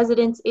yes,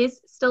 residence is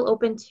still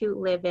open to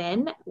live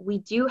in. We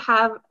do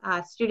have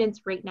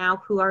students right now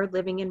who are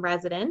living in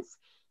residence,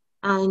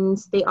 and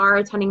they are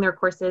attending their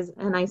courses.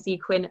 And I see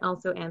Quinn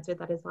also answered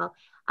that as well.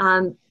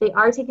 They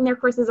are taking their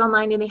courses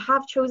online, and they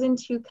have chosen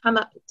to come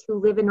up to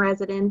live in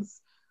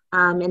residence,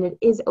 and it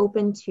is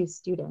open to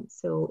students.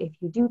 So if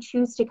you do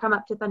choose to come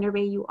up to Thunder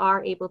Bay, you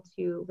are able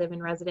to live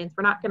in residence.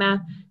 We're not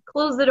gonna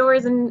close the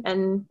doors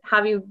and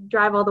have you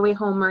drive all the way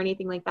home or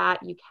anything like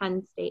that. You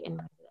can stay in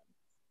residence.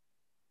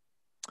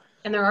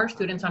 And there are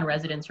students on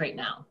residence right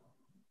now.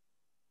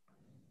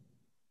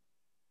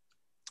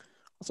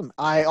 Awesome.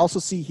 I also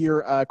see here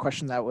a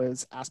question that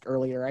was asked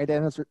earlier. I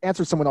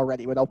answered someone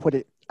already, but I'll put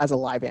it as a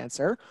live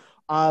answer.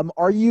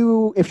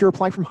 If you're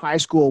applying from high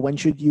school, when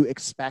should you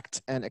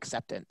expect an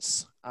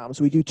acceptance?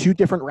 So we do 2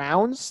 different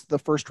rounds. The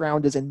first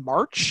round is in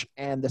March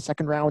and the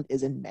second round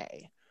is in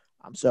May.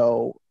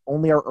 So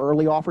only our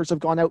early offers have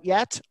gone out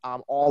yet.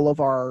 All of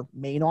our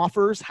main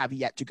offers have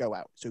yet to go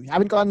out. So if you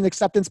haven't gotten an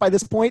acceptance by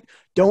this point,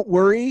 don't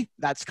worry.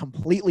 That's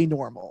completely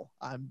normal.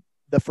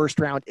 The first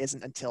round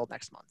isn't until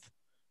next month.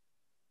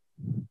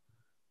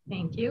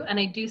 Thank you. And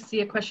I do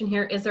see a question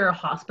here. Is there a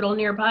hospital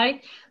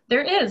nearby?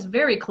 There is,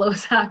 very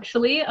close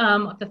actually.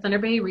 The Thunder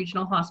Bay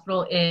Regional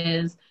Hospital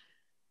is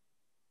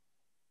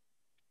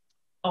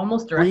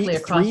almost directly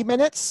across. 3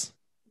 minutes?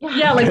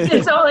 Yeah, like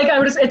it's all like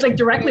it's like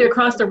directly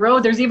across the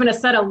road. There's even a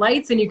set of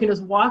lights and you can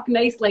just walk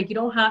nice, like you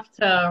don't have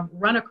to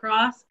run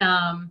across.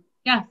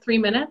 Yeah, 3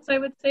 minutes I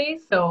would say.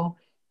 So,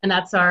 and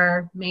that's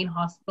our main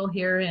hospital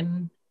here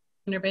in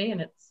Thunder Bay, and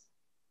it's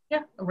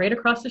right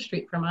across the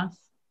street from us.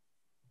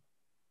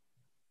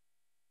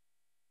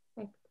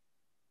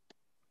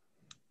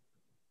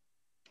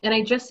 And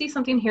I just see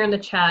something here in the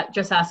chat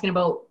just asking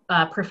about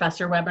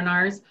professor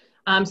webinars.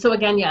 So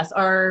again, yes,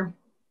 our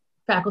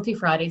faculty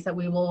Fridays that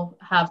we will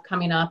have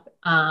coming up,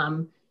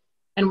 and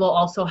we'll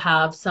also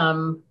have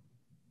some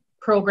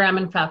program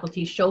and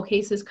faculty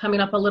showcases coming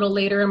up a little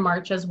later in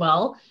March as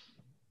well.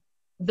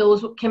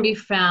 Those can be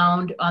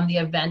found on the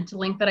event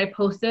link that I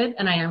posted,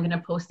 and I am going to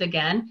post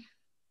again.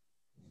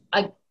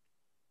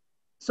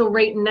 So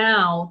right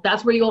now,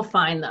 that's where you'll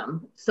find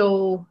them.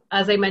 So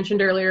as I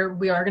mentioned earlier,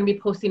 we are going to be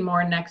posting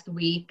more next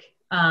week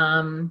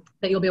that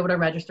you'll be able to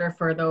register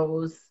for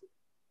those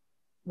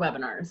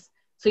webinars.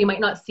 So you might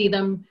not see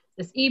them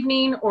this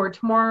evening or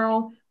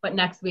tomorrow, but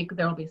next week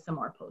there will be some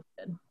more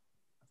posted.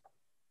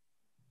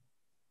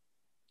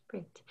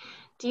 Great.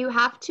 Do you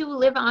have to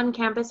live on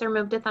campus or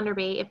move to Thunder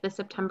Bay if the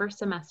September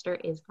semester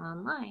is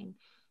online?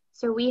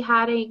 So we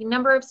had a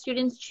number of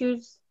students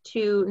choose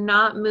to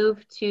not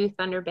move to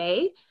Thunder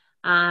Bay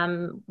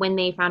when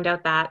they found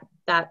out that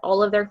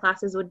all of their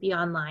classes would be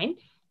online.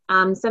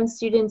 Some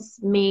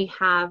students may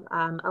have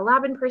a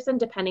lab in person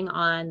depending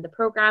on the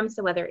program.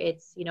 So whether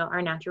it's,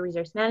 our natural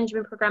resource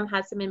management program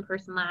has some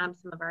in-person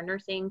labs, some of our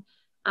nursing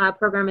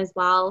program as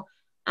well.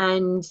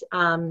 And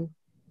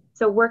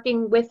so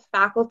working with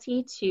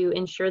faculty to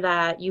ensure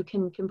that you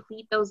can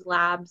complete those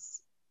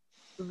labs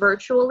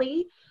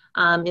virtually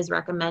is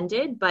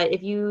recommended. But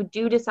if you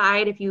do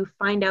decide, if you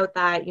find out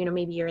that,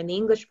 maybe you're in the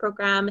English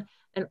program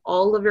and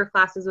all of your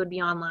classes would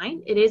be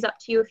online, it is up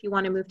to you if you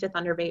want to move to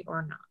Thunder Bay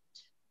or not.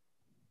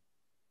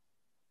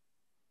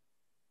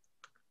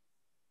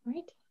 All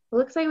right, it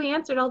looks like we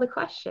answered all the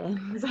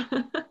questions.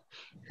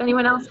 If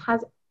anyone else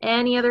has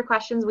any other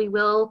questions, we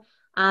will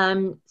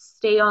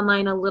stay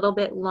online a little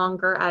bit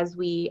longer as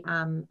we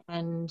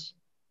end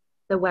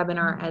the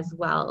webinar as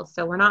well.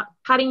 So we're not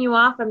cutting you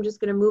off. I'm just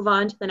going to move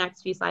on to the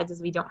next few slides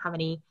as we don't have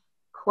any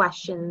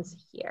questions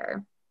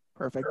here.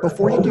 Perfect.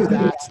 Before you do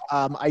that,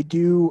 I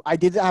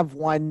did have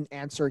one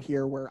answer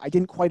here where I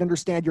didn't quite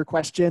understand your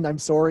question. I'm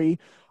sorry.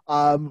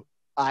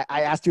 I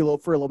asked you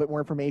for a little bit more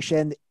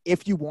information.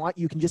 If you want,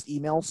 you can just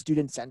email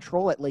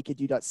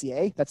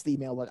studentcentral@lakeheadu.ca. That's the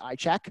email that I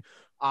check,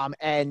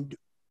 and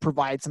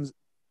provide some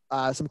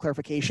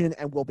clarification,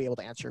 and we'll be able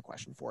to answer your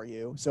question for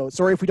you. So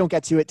sorry if we don't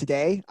get to it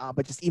today,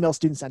 but just email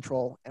Student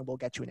Central and we'll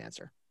get you an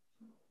answer.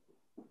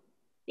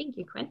 Thank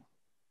you, Quinn.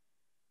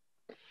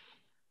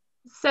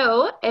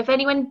 So if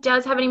anyone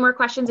does have any more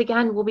questions,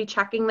 again, we'll be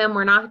checking them.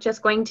 We're not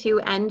just going to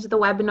end the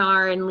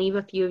webinar and leave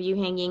a few of you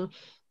hanging.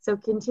 So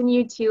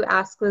continue to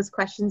ask those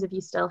questions if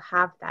you still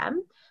have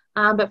them.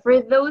 But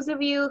for those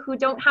of you who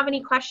don't have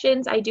any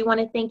questions, I do want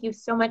to thank you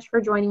so much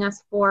for joining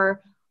us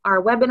for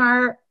our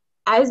webinar.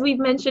 As we've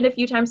mentioned a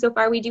few times so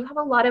far, we do have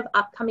a lot of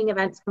upcoming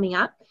events coming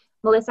up.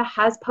 Melissa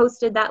has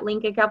posted that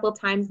link a couple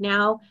times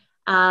now.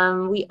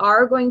 We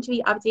are going to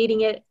be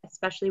updating it,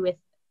 especially with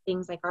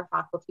things like our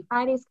Faculty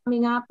Fridays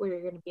coming up, where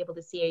you're going to be able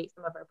to see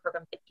some of our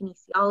programs like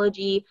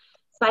kinesiology,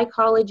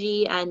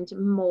 psychology, and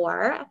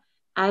more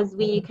as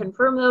we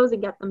confirm those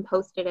and get them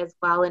posted as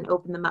well and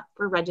open them up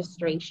for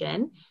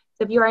registration.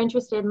 So if you are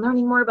interested in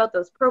learning more about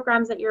those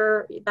programs that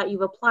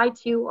you've applied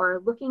to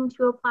or looking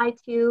to apply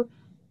to,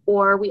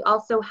 or we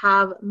also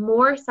have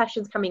more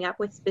sessions coming up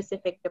with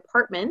specific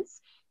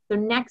departments. So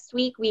next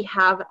week we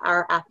have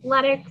our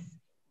athletics.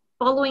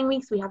 Following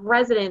weeks, we have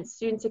residents,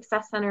 student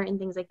success center, and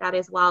things like that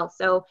as well.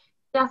 So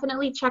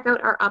definitely check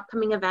out our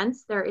upcoming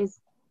events. There is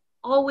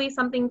always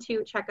something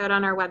to check out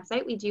on our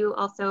website. We do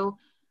also,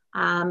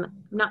 I'm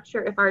not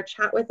sure if our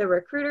chat with the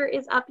recruiter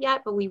is up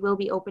yet, but we will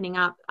be opening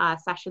up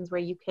sessions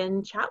where you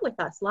can chat with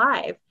us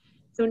live.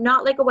 So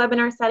not like a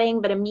webinar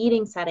setting, but a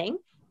meeting setting.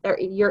 There,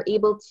 you're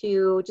able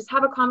to just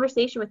have a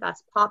conversation with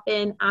us, pop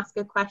in, ask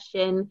a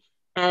question,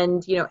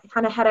 and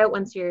kind of head out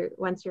once your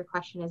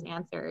question is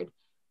answered.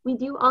 We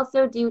do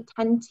also do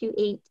 10 to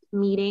 8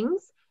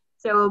 meetings.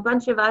 So a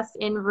bunch of us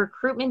in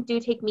recruitment do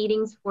take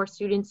meetings for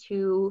students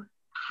who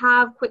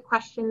have quick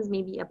questions,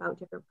 maybe about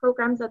different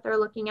programs that they're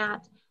looking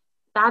at.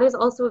 That is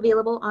also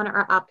available on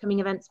our upcoming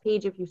events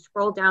page. If you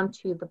scroll down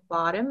to the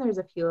bottom, there's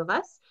a few of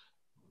us.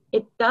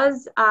 It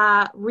does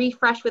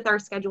refresh with our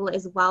schedule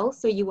as well,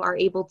 so you are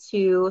able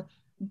to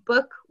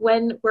book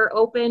when we're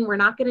open. We're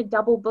not going to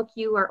double book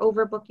you or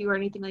overbook you or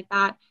anything like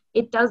that.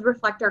 It does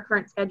reflect our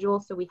current schedule,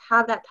 so we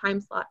have that time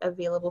slot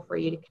available for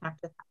you to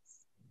connect with us.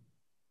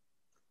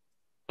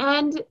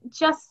 And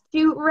just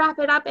to wrap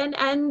it up and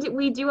end,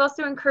 we do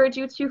also encourage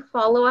you to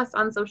follow us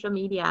on social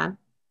media.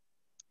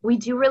 We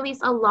do release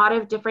a lot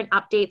of different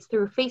updates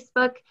through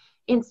Facebook,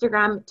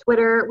 Instagram,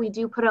 Twitter. We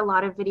do put a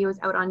lot of videos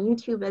out on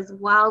YouTube as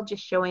well,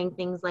 just showing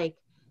things like,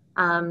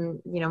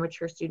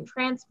 mature student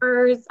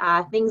transfers,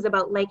 things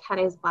about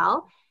Lakehead as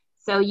well.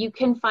 So you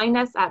can find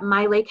us at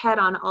My Lakehead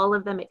on all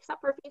of them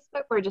except for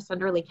Facebook. We're just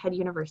under Lakehead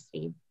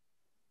University.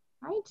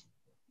 All right.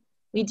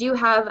 We do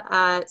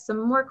have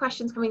some more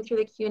questions coming through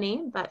the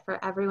Q&A, but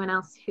for everyone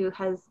else who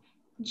has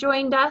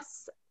joined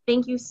us,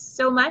 thank you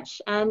so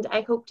much, and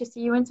I hope to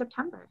see you in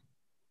September.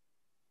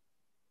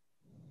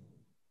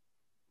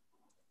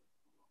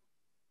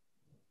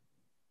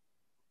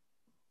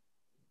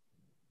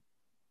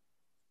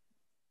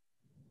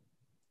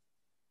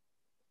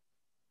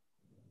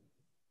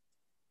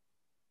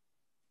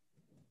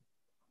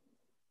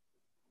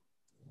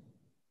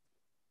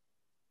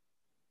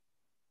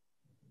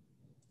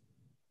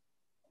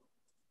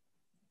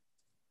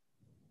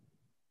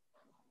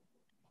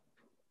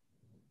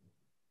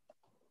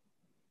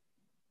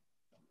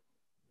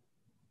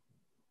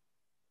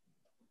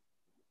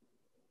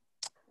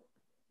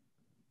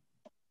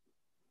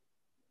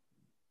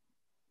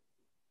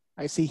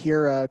 I see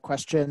here a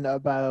question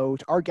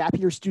about, are gap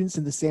year students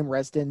in the same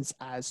residence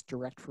as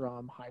direct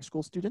from high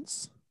school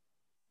students?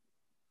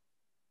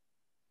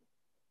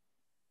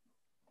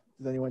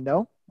 Does anyone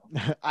know?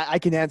 I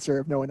can answer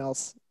if no one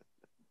else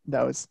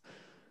knows.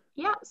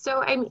 Yeah,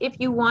 so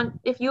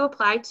if you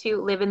apply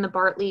to live in the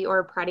Bartley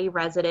or Preddy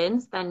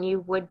residence, then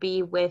you would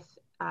be with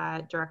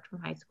direct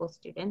from high school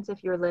students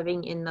if you're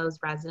living in those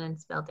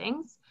residence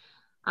buildings.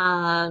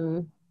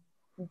 There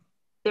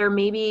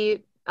may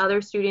be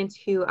other students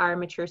who are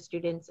mature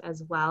students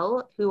as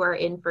well, who are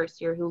in first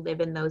year, who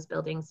live in those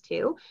buildings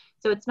too.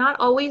 So it's not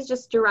always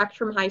just direct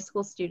from high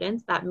school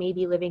students that may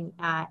be living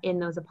in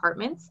those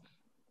apartments.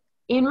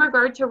 In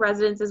regard to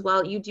residence as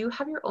well, you do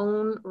have your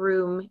own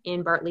room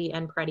in Bartley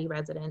and Preddy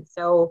residence.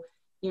 So,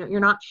 you're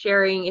not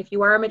sharing, if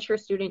you are a mature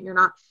student, you're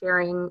not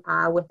sharing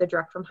with the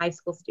direct from high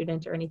school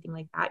student or anything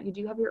like that. You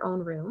do have your own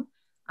room.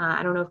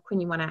 I don't know if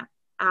Quinn, you want to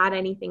add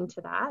anything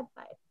to that,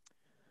 but.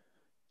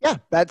 Yeah,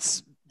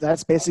 that's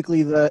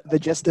basically the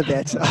gist of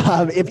it.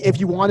 If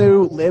you want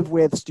to live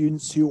with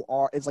students who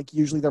it's like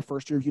usually their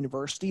first year of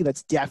university,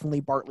 that's definitely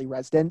Bartley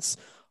residence.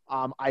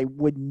 I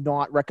would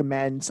not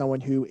recommend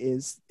someone who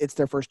it's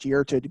their first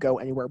year to go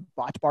anywhere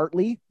but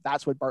Bartley.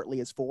 That's what Bartley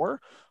is for.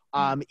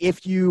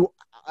 If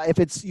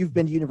you've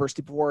been to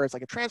university before, it's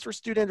like a transfer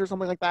student or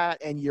something like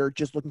that, and you're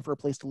just looking for a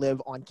place to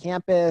live on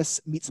campus,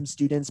 meet some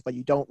students, but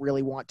you don't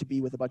really want to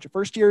be with a bunch of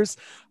first years,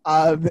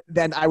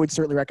 then I would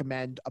certainly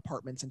recommend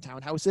apartments and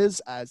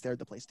townhouses, as they're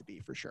the place to be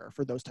for sure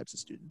for those types of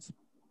students.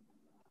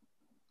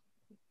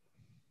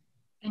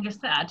 And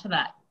just to add to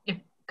that,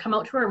 come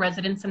out to our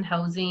residence and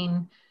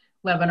housing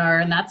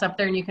webinar, and that's up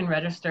there and you can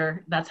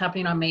register. That's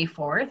happening on May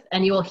 4th,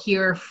 and you will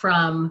hear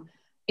from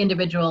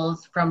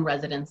individuals from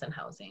residence and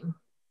housing.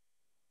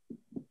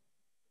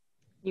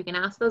 You can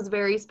ask those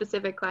very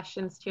specific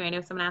questions too. I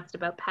know someone asked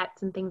about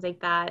pets and things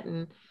like that,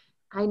 and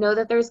I know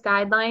that there's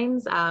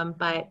guidelines,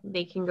 but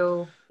they can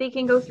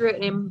go through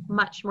it in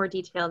much more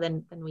detail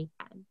than we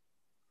can.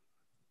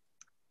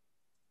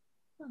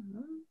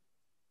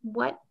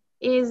 What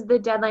is the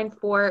deadline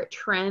for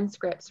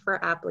transcripts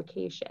for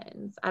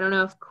applications? I don't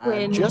know if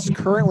Quinn. I'm just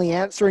currently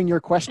answering your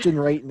question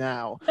right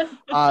now.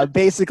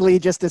 Basically,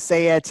 just to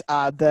say it,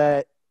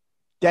 the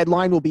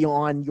deadline will be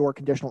on your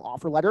conditional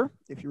offer letter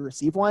if you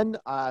receive one.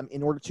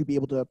 In order to be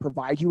able to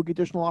provide you a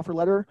conditional offer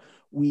letter,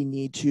 we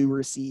need to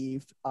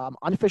receive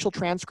unofficial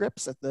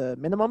transcripts at the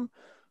minimum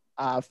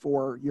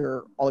for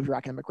all of your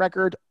academic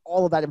record.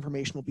 All of that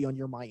information will be on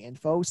your My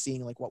Info,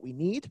 seeing like what we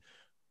need.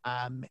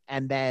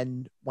 And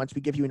then once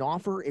we give you an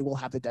offer, it will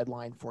have the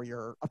deadline for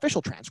your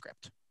official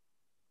transcript.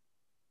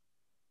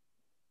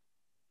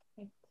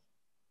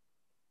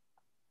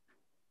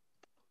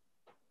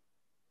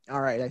 All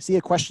right, I see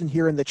a question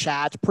here in the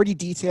chat, pretty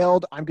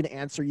detailed. I'm going to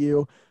answer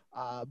you,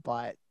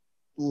 but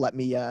let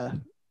me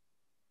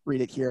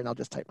read it here and I'll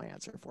just type my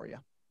answer for you.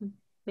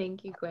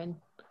 Thank you, Quinn.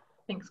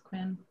 Thanks,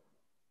 Quinn.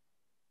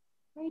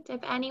 Right,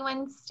 if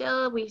anyone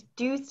we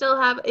do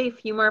still have a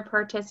few more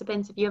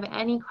participants. If you have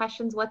any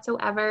questions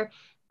whatsoever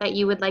that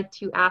you would like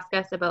to ask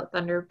us about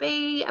Thunder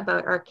Bay,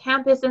 about our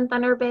campus in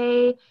Thunder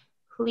Bay,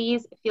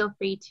 please feel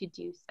free to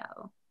do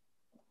so.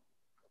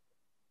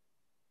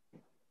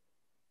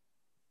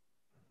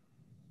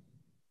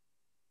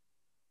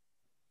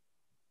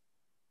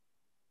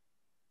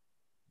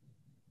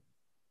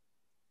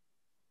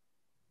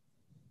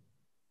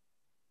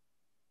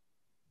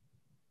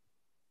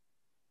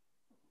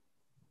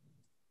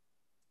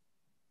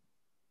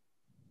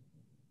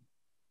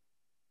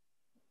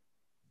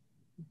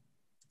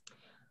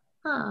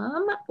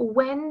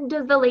 When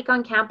does the lake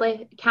on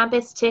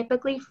campus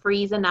typically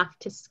freeze enough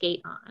to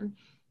skate on?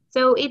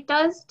 So it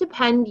does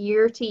depend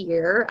year to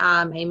year.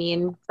 I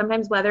mean,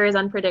 sometimes weather is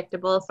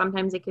unpredictable.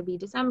 Sometimes it could be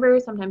December,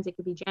 sometimes it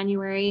could be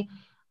January.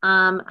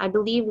 I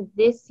believe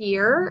this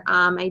year,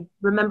 I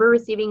remember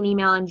receiving an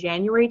email on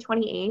January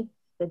 28th,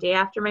 the day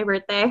after my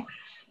birthday,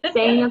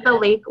 saying that the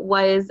lake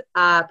was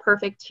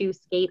perfect to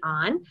skate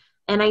on.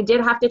 And I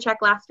did have to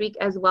check last week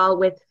as well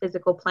with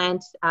Physical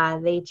Plant.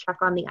 They check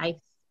on the ice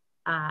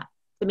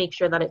to make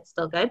sure that it's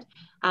still good.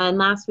 And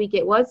last week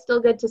it was still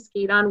good to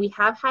skate on. We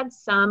have had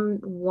some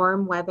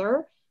warm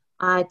weather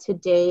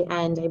today,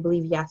 and I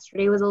believe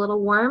yesterday was a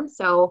little warm.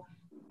 So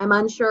I'm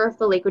unsure if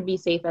the lake would be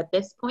safe at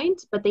this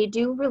point, but they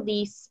do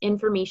release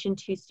information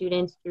to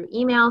students through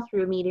email,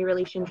 through media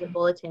relations and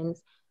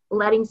bulletins,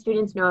 letting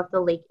students know if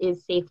the lake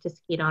is safe to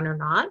skate on or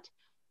not.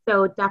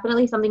 So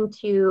definitely something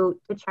to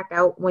check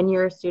out when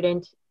you're a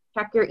student.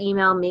 Check your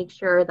email, make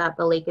sure that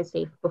the lake is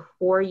safe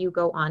before you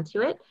go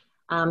onto it.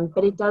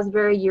 But it does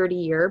vary year to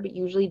year, but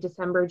usually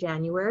December,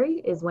 January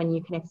is when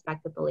you can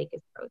expect that the lake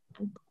is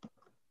frozen.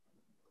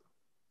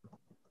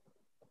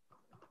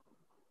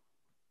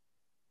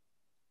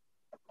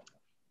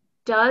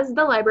 Does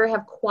the library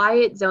have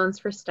quiet zones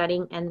for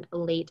studying and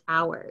late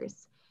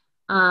hours?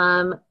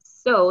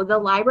 So the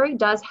library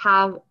does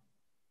have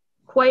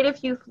quite a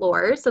few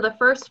floors. So the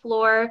first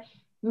floor,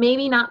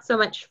 maybe not so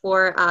much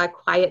for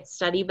quiet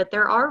study, but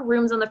there are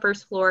rooms on the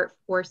first floor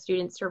for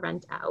students to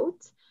rent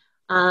out.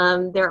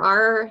 There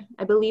are,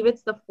 I believe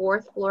it's the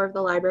fourth floor of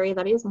the library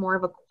that is more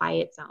of a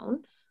quiet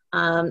zone.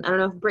 I don't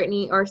know if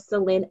Brittany or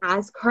Celine,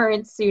 as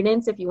current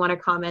students, if you want to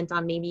comment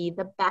on maybe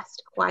the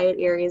best quiet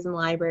areas in the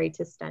library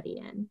to study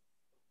in.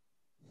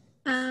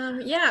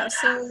 Yeah,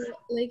 so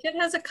Lakehead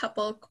has a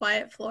couple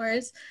quiet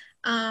floors.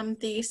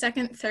 The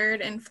second,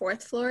 third, and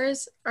fourth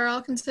floors are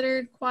all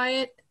considered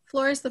quiet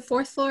floors. The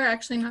fourth floor,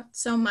 actually not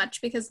so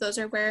much, because those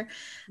are where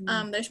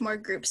there's more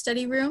group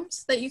study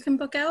rooms that you can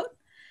book out.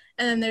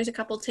 And then there's a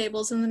couple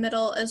tables in the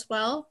middle as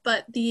well.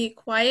 But the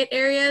quiet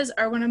areas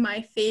are one of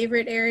my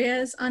favorite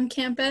areas on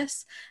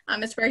campus.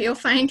 It's where you'll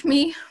find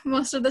me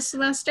most of the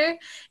semester.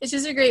 It's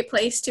just a great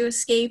place to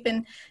escape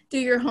and do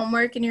your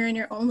homework, and you're in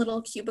your own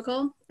little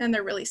cubicle, and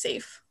they're really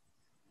safe.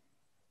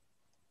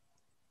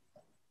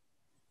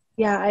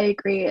 Yeah, I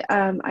agree.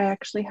 I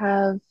actually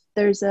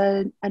there's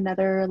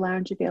another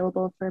lounge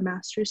available for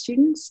master's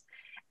students.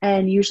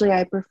 And usually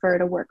I prefer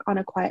to work on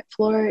a quiet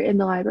floor in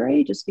the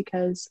library just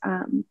because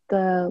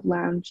the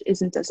lounge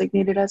isn't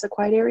designated as a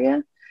quiet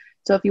area.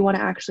 So if you want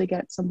to actually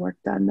get some work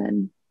done,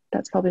 then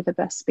that's probably the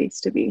best space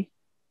to be.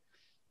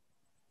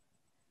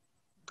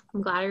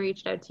 I'm glad I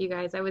reached out to you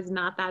guys. I was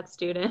not that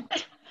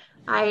student.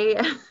 You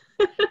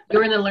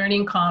were in the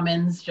learning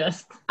commons,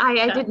 just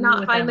I did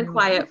not find the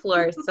quiet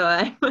floor, so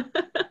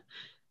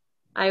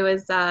I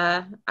was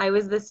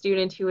the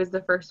student who was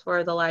the first floor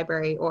of the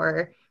library,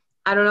 or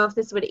I don't know if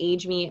this would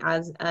age me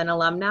as an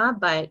alumna,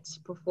 but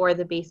before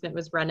the basement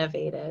was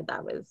renovated,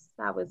 that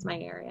was my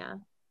area.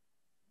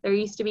 There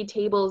used to be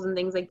tables and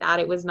things like that.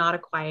 It was not a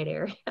quiet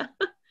area.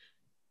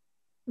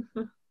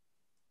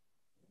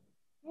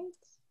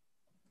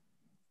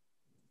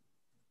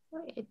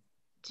 Right. It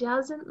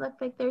doesn't look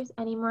like there's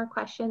any more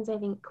questions. I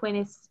think Quinn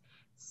is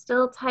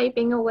still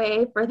typing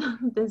away for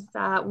this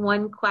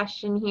one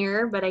question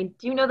here, but I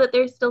do know that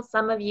there's still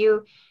some of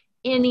you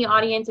in the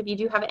audience. If you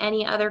do have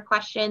any other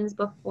questions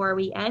before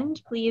we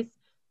end, please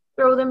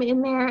throw them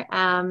in there.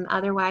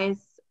 Otherwise,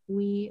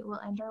 we will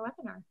end our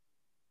webinar.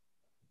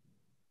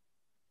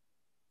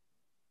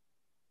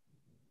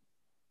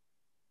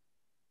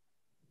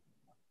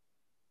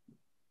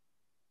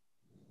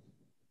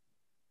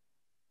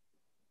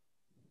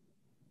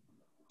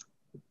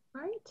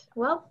 All right,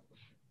 well,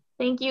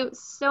 thank you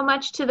so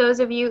much to those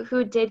of you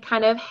who did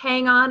kind of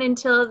hang on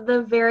until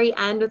the very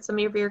end with some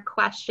of your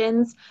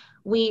questions.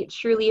 We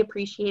truly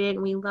appreciate it,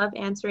 and we love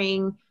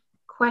answering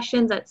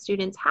questions that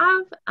students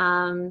have.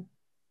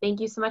 Thank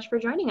you so much for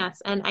joining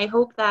us, and I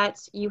hope that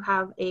you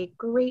have a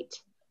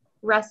great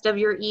rest of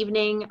your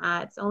evening.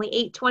 It's only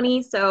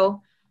 8:20,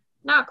 so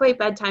not quite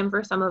bedtime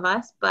for some of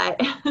us,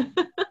 but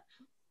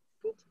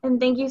and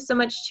thank you so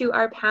much to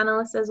our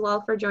panelists as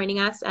well for joining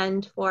us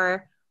and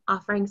for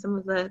offering some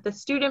of the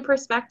student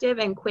perspective,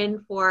 and Quinn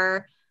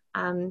for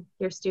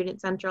your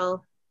Student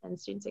Central and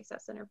Student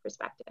Success Center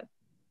perspective.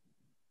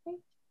 Okay.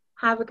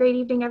 Have a great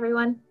evening,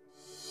 everyone.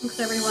 Thanks,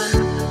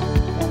 everyone.